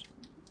exposed.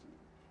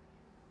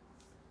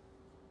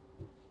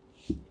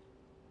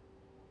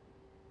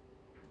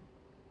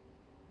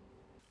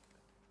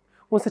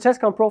 Once the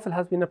Testcon profile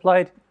has been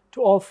applied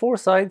to all 4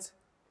 sides,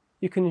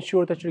 you can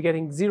ensure that you're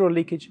getting 0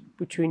 leakage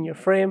between your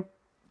frame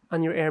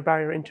and your air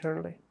barrier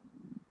internally.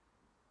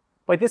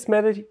 By this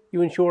method,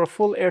 you ensure a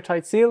full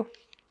airtight seal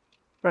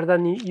rather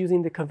than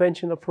using the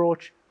conventional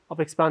approach of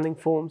expanding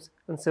foams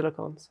and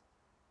silicones.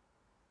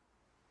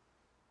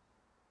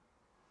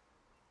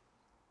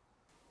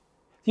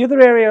 The other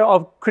area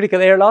of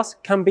critical air loss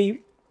can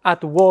be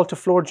at the wall to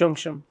floor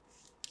junction.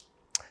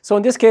 So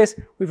in this case,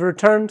 we've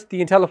returned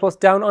the Intello Plus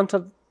down onto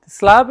the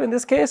slab, in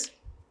this case,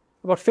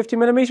 about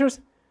 50mm,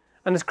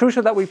 and it's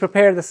crucial that we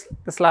prepare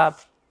the slab.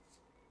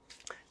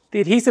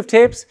 The adhesive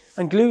tapes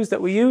and glues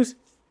that we use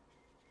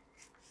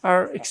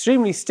are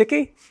extremely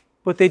sticky,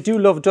 but they do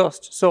love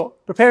dust, so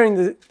preparing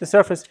the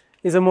surface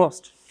is a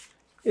must.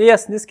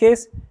 Ilias, in this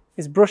case,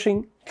 is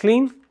brushing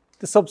clean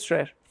the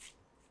substrate.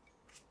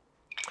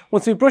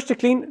 Once we've brushed it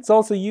clean, it's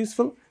also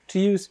useful to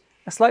use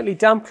a slightly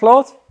damp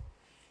cloth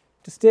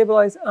to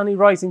stabilize any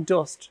rising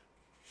dust.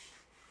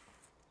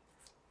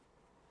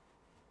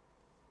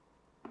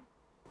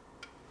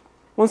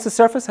 Once the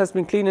surface has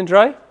been clean and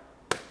dry,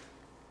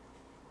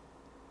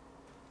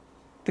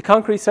 the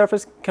concrete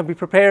surface can be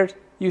prepared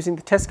using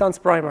the Testcon's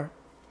primer.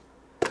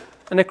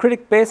 An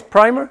acrylic based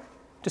primer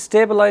to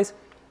stabilize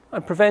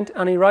and prevent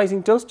any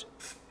rising dust.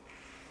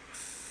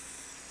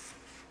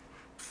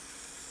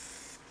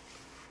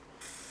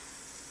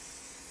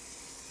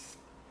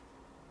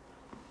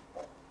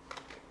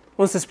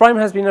 Once this primer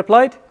has been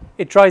applied,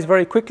 it dries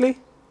very quickly,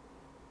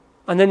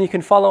 and then you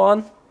can follow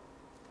on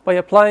by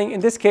applying, in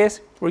this case,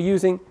 we're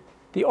using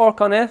the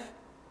Orcon F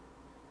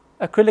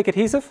acrylic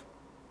adhesive,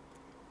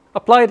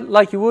 applied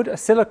like you would a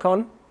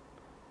silicone,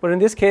 but in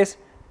this case,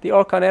 the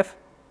Orcon F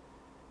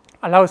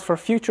allows for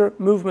future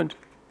movement.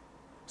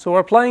 So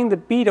we're applying the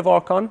bead of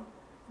Orcon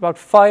about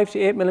 5 to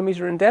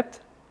 8mm in depth,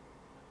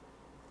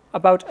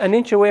 about an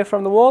inch away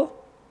from the wall,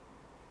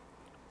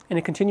 in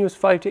a continuous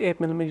 5 to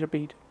 8mm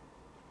bead.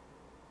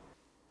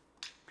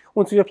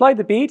 Once we've applied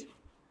the bead,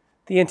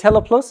 the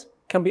Intello Plus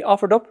can be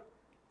offered up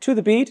to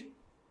the bead,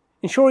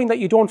 ensuring that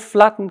you don't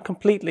flatten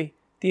completely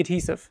the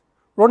adhesive.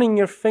 Running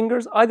your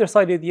fingers either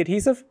side of the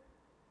adhesive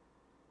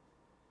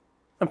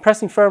and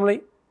pressing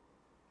firmly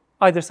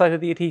either side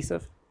of the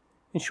adhesive,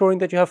 ensuring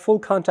that you have full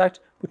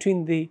contact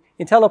between the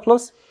Intello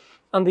Plus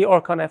and the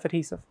Orcon F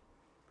adhesive.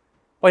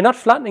 By not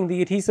flattening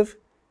the adhesive,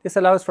 this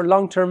allows for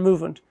long-term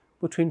movement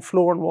between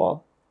floor and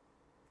wall.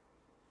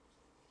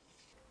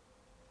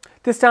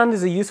 This stand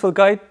is a useful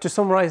guide to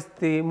summarize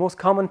the most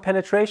common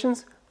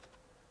penetrations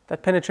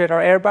that penetrate our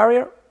air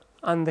barrier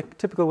and the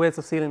typical ways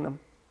of sealing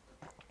them.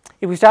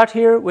 If we start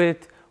here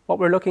with what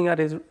we're looking at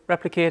is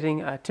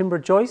replicating a timber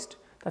joist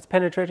that's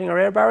penetrating our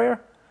air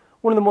barrier.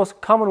 One of the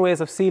most common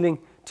ways of sealing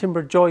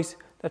timber joists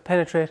that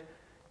penetrate,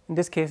 in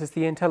this case is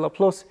the Intello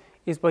Plus,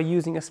 is by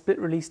using a split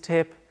release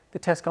tape, the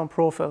Testcon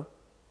Profil.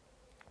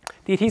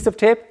 The adhesive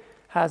tape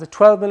has a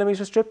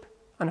 12mm strip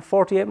and a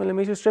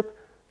 48mm strip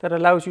that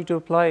allows you to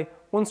apply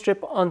one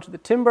strip onto the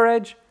timber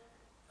edge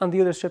and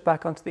the other strip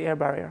back onto the air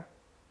barrier.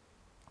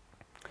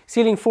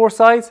 Sealing 4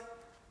 sides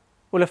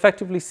will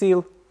effectively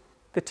seal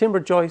the timber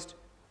joist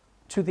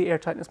to the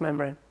airtightness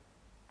membrane.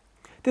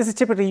 This is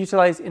typically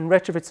utilized in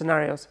retrofit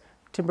scenarios,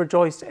 timber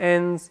joist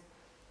ends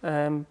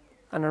and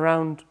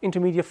around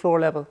intermediate floor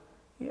level.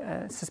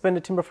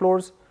 Suspended timber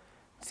floors,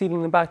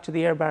 sealing them back to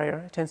the air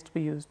barrier tends to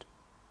be used.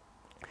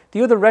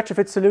 The other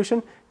retrofit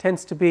solution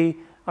tends to be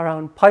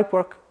around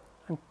pipework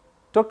and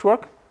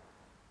ductwork,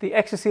 the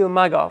ExtraSeal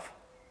Mag-Off,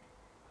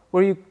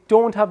 where you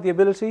don't have the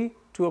ability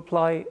to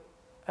apply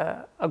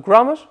a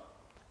grommet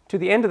to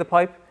the end of the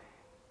pipe.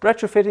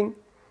 Retrofitting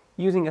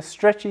using a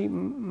stretchy,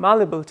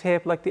 malleable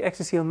tape like the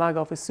ExtraSeal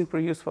Mag-Off is super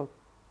useful.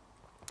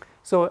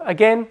 So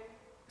again,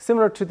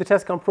 similar to the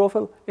Testcon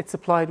Profil, it's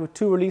applied with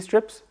 2 release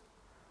strips.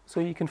 So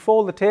you can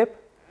fold the tape,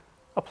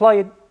 apply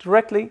it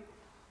directly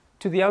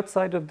to the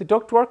outside of the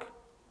ductwork,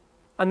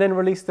 and then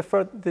release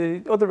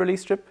the other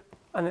release strip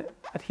and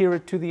adhere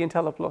it to the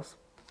Intello Plus.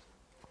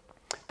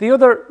 The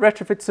other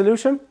retrofit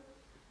solution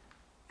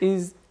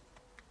is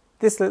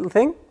this little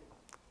thing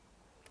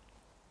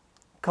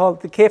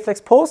called the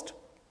K-Flex Post.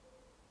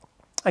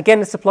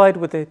 Again, it's applied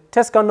with a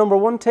Testcon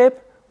 #1 tape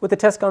with the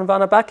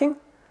Tescon backing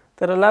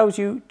that allows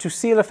you to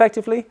seal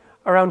effectively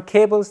around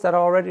cables that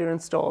already are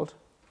installed.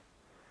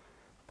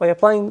 By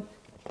applying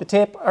the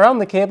tape around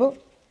the cable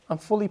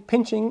and fully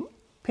pinching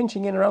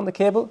in around the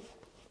cable,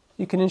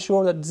 you can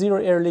ensure that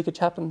zero air leakage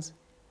happens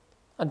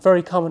at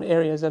very common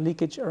areas of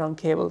leakage around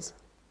cables.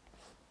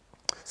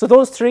 So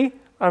those three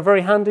are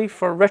very handy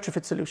for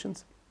retrofit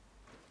solutions.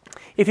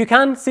 If you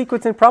can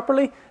sequence in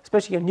properly,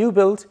 especially a new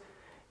build,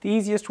 the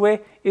easiest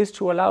way is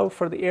to allow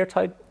for the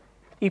airtight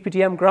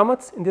EPDM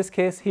grommets. In this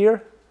case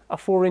here, a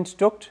 4-inch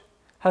duct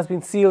has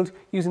been sealed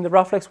using the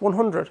Roflex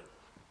 100.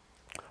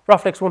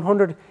 Roflex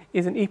 100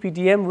 is an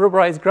EPDM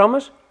rubberized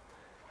grommet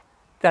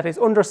that is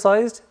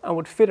undersized and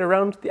would fit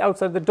around the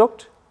outside of the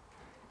duct,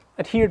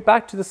 adhered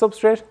back to the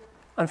substrate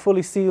and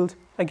fully sealed,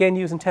 again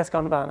using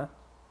Tescon Vana.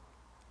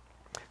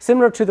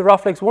 Similar to the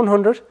Roflex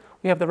 100,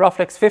 we have the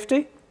Roflex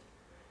 50,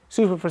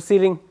 suitable for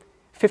sealing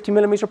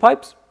 50mm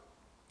pipes.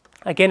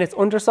 Again, it's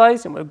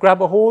undersized and will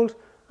grab a hold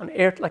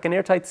like an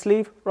airtight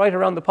sleeve right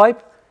around the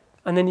pipe,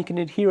 and then you can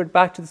adhere it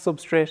back to the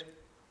substrate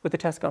with the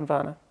Tescon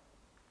Vana.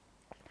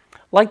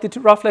 Like the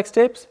Roflex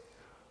tapes,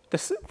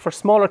 for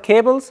smaller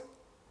cables,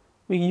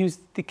 we use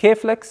the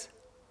K-Flex.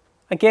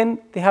 Again,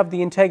 they have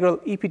the integral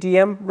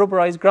EPDM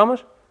rubberized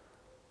grommet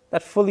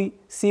that fully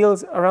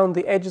seals around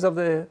the edges of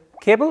the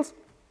cables,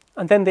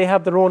 and then they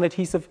have their own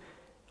adhesive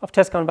of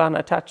Tescon Vana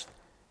attached,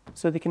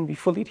 so they can be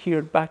fully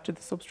adhered back to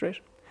the substrate.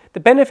 The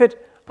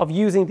benefit of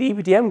using the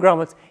EPDM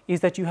grommets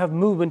is that you have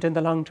movement in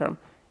the long term.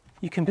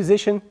 You can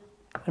position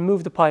and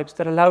move the pipes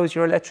that allows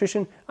your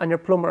electrician and your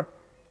plumber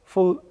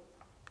full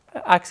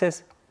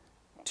access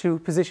to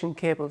position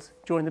cables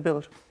during the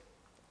build.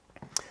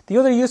 The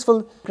other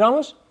useful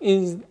grommet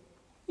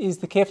is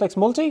the K-Flex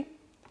Multi.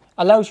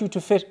 Allows you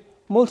to fit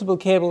multiple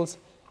cables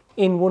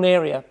in one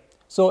area.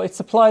 So it's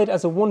supplied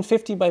as a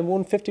 150 by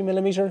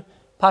 150mm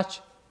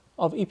patch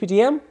of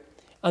EPDM,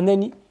 and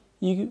then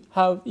you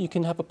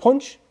can have a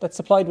punch that's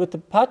supplied with the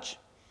patch.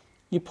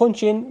 You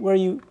punch in where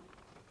you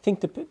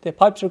think the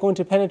pipes are going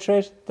to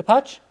penetrate the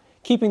patch,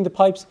 keeping the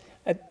pipes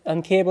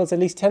and cables at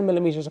least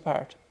 10mm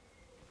apart.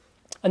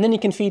 And then you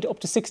can feed up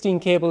to 16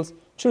 cables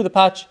through the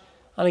patch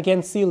and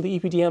again seal the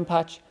EPDM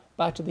patch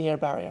back to the air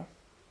barrier.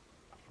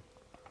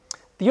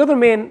 The other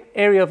main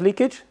area of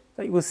leakage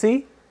that you will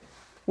see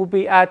would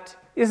be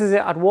this is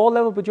at wall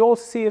level, but you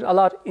also see it a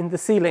lot in the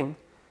ceiling,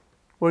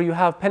 where you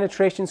have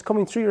penetrations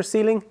coming through your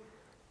ceiling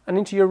and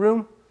into your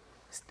room,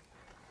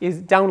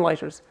 is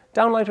downlighters.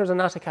 Downlighters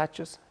and attic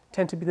hatches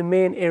tend to be the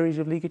main areas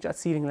of leakage at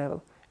ceiling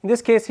level. In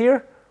this case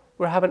here,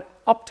 we have an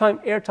Uptime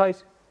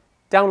airtight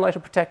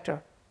downlighter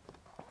protector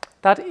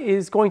that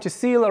is going to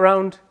seal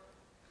around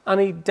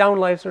any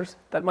downlighters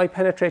that might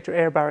penetrate your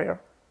air barrier.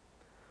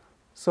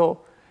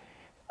 So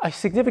a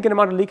significant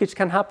amount of leakage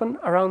can happen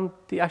around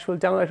the actual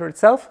downlighter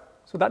itself,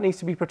 so that needs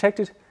to be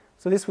protected.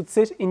 So this would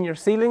sit in your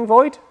ceiling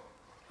void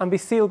and be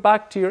sealed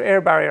back to your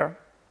air barrier,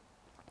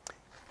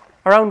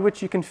 around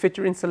which you can fit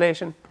your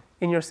insulation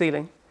in your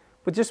ceiling.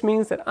 But just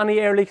means that any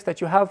air leaks that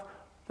you have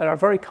that are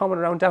very common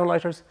around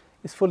downlighters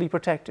is fully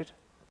protected.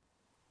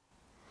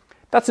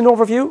 That's an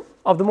overview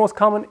of the most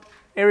common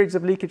areas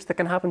of leakage that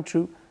can happen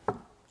through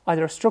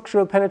either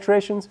structural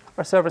penetrations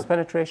or surface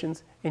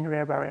penetrations in your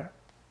air barrier.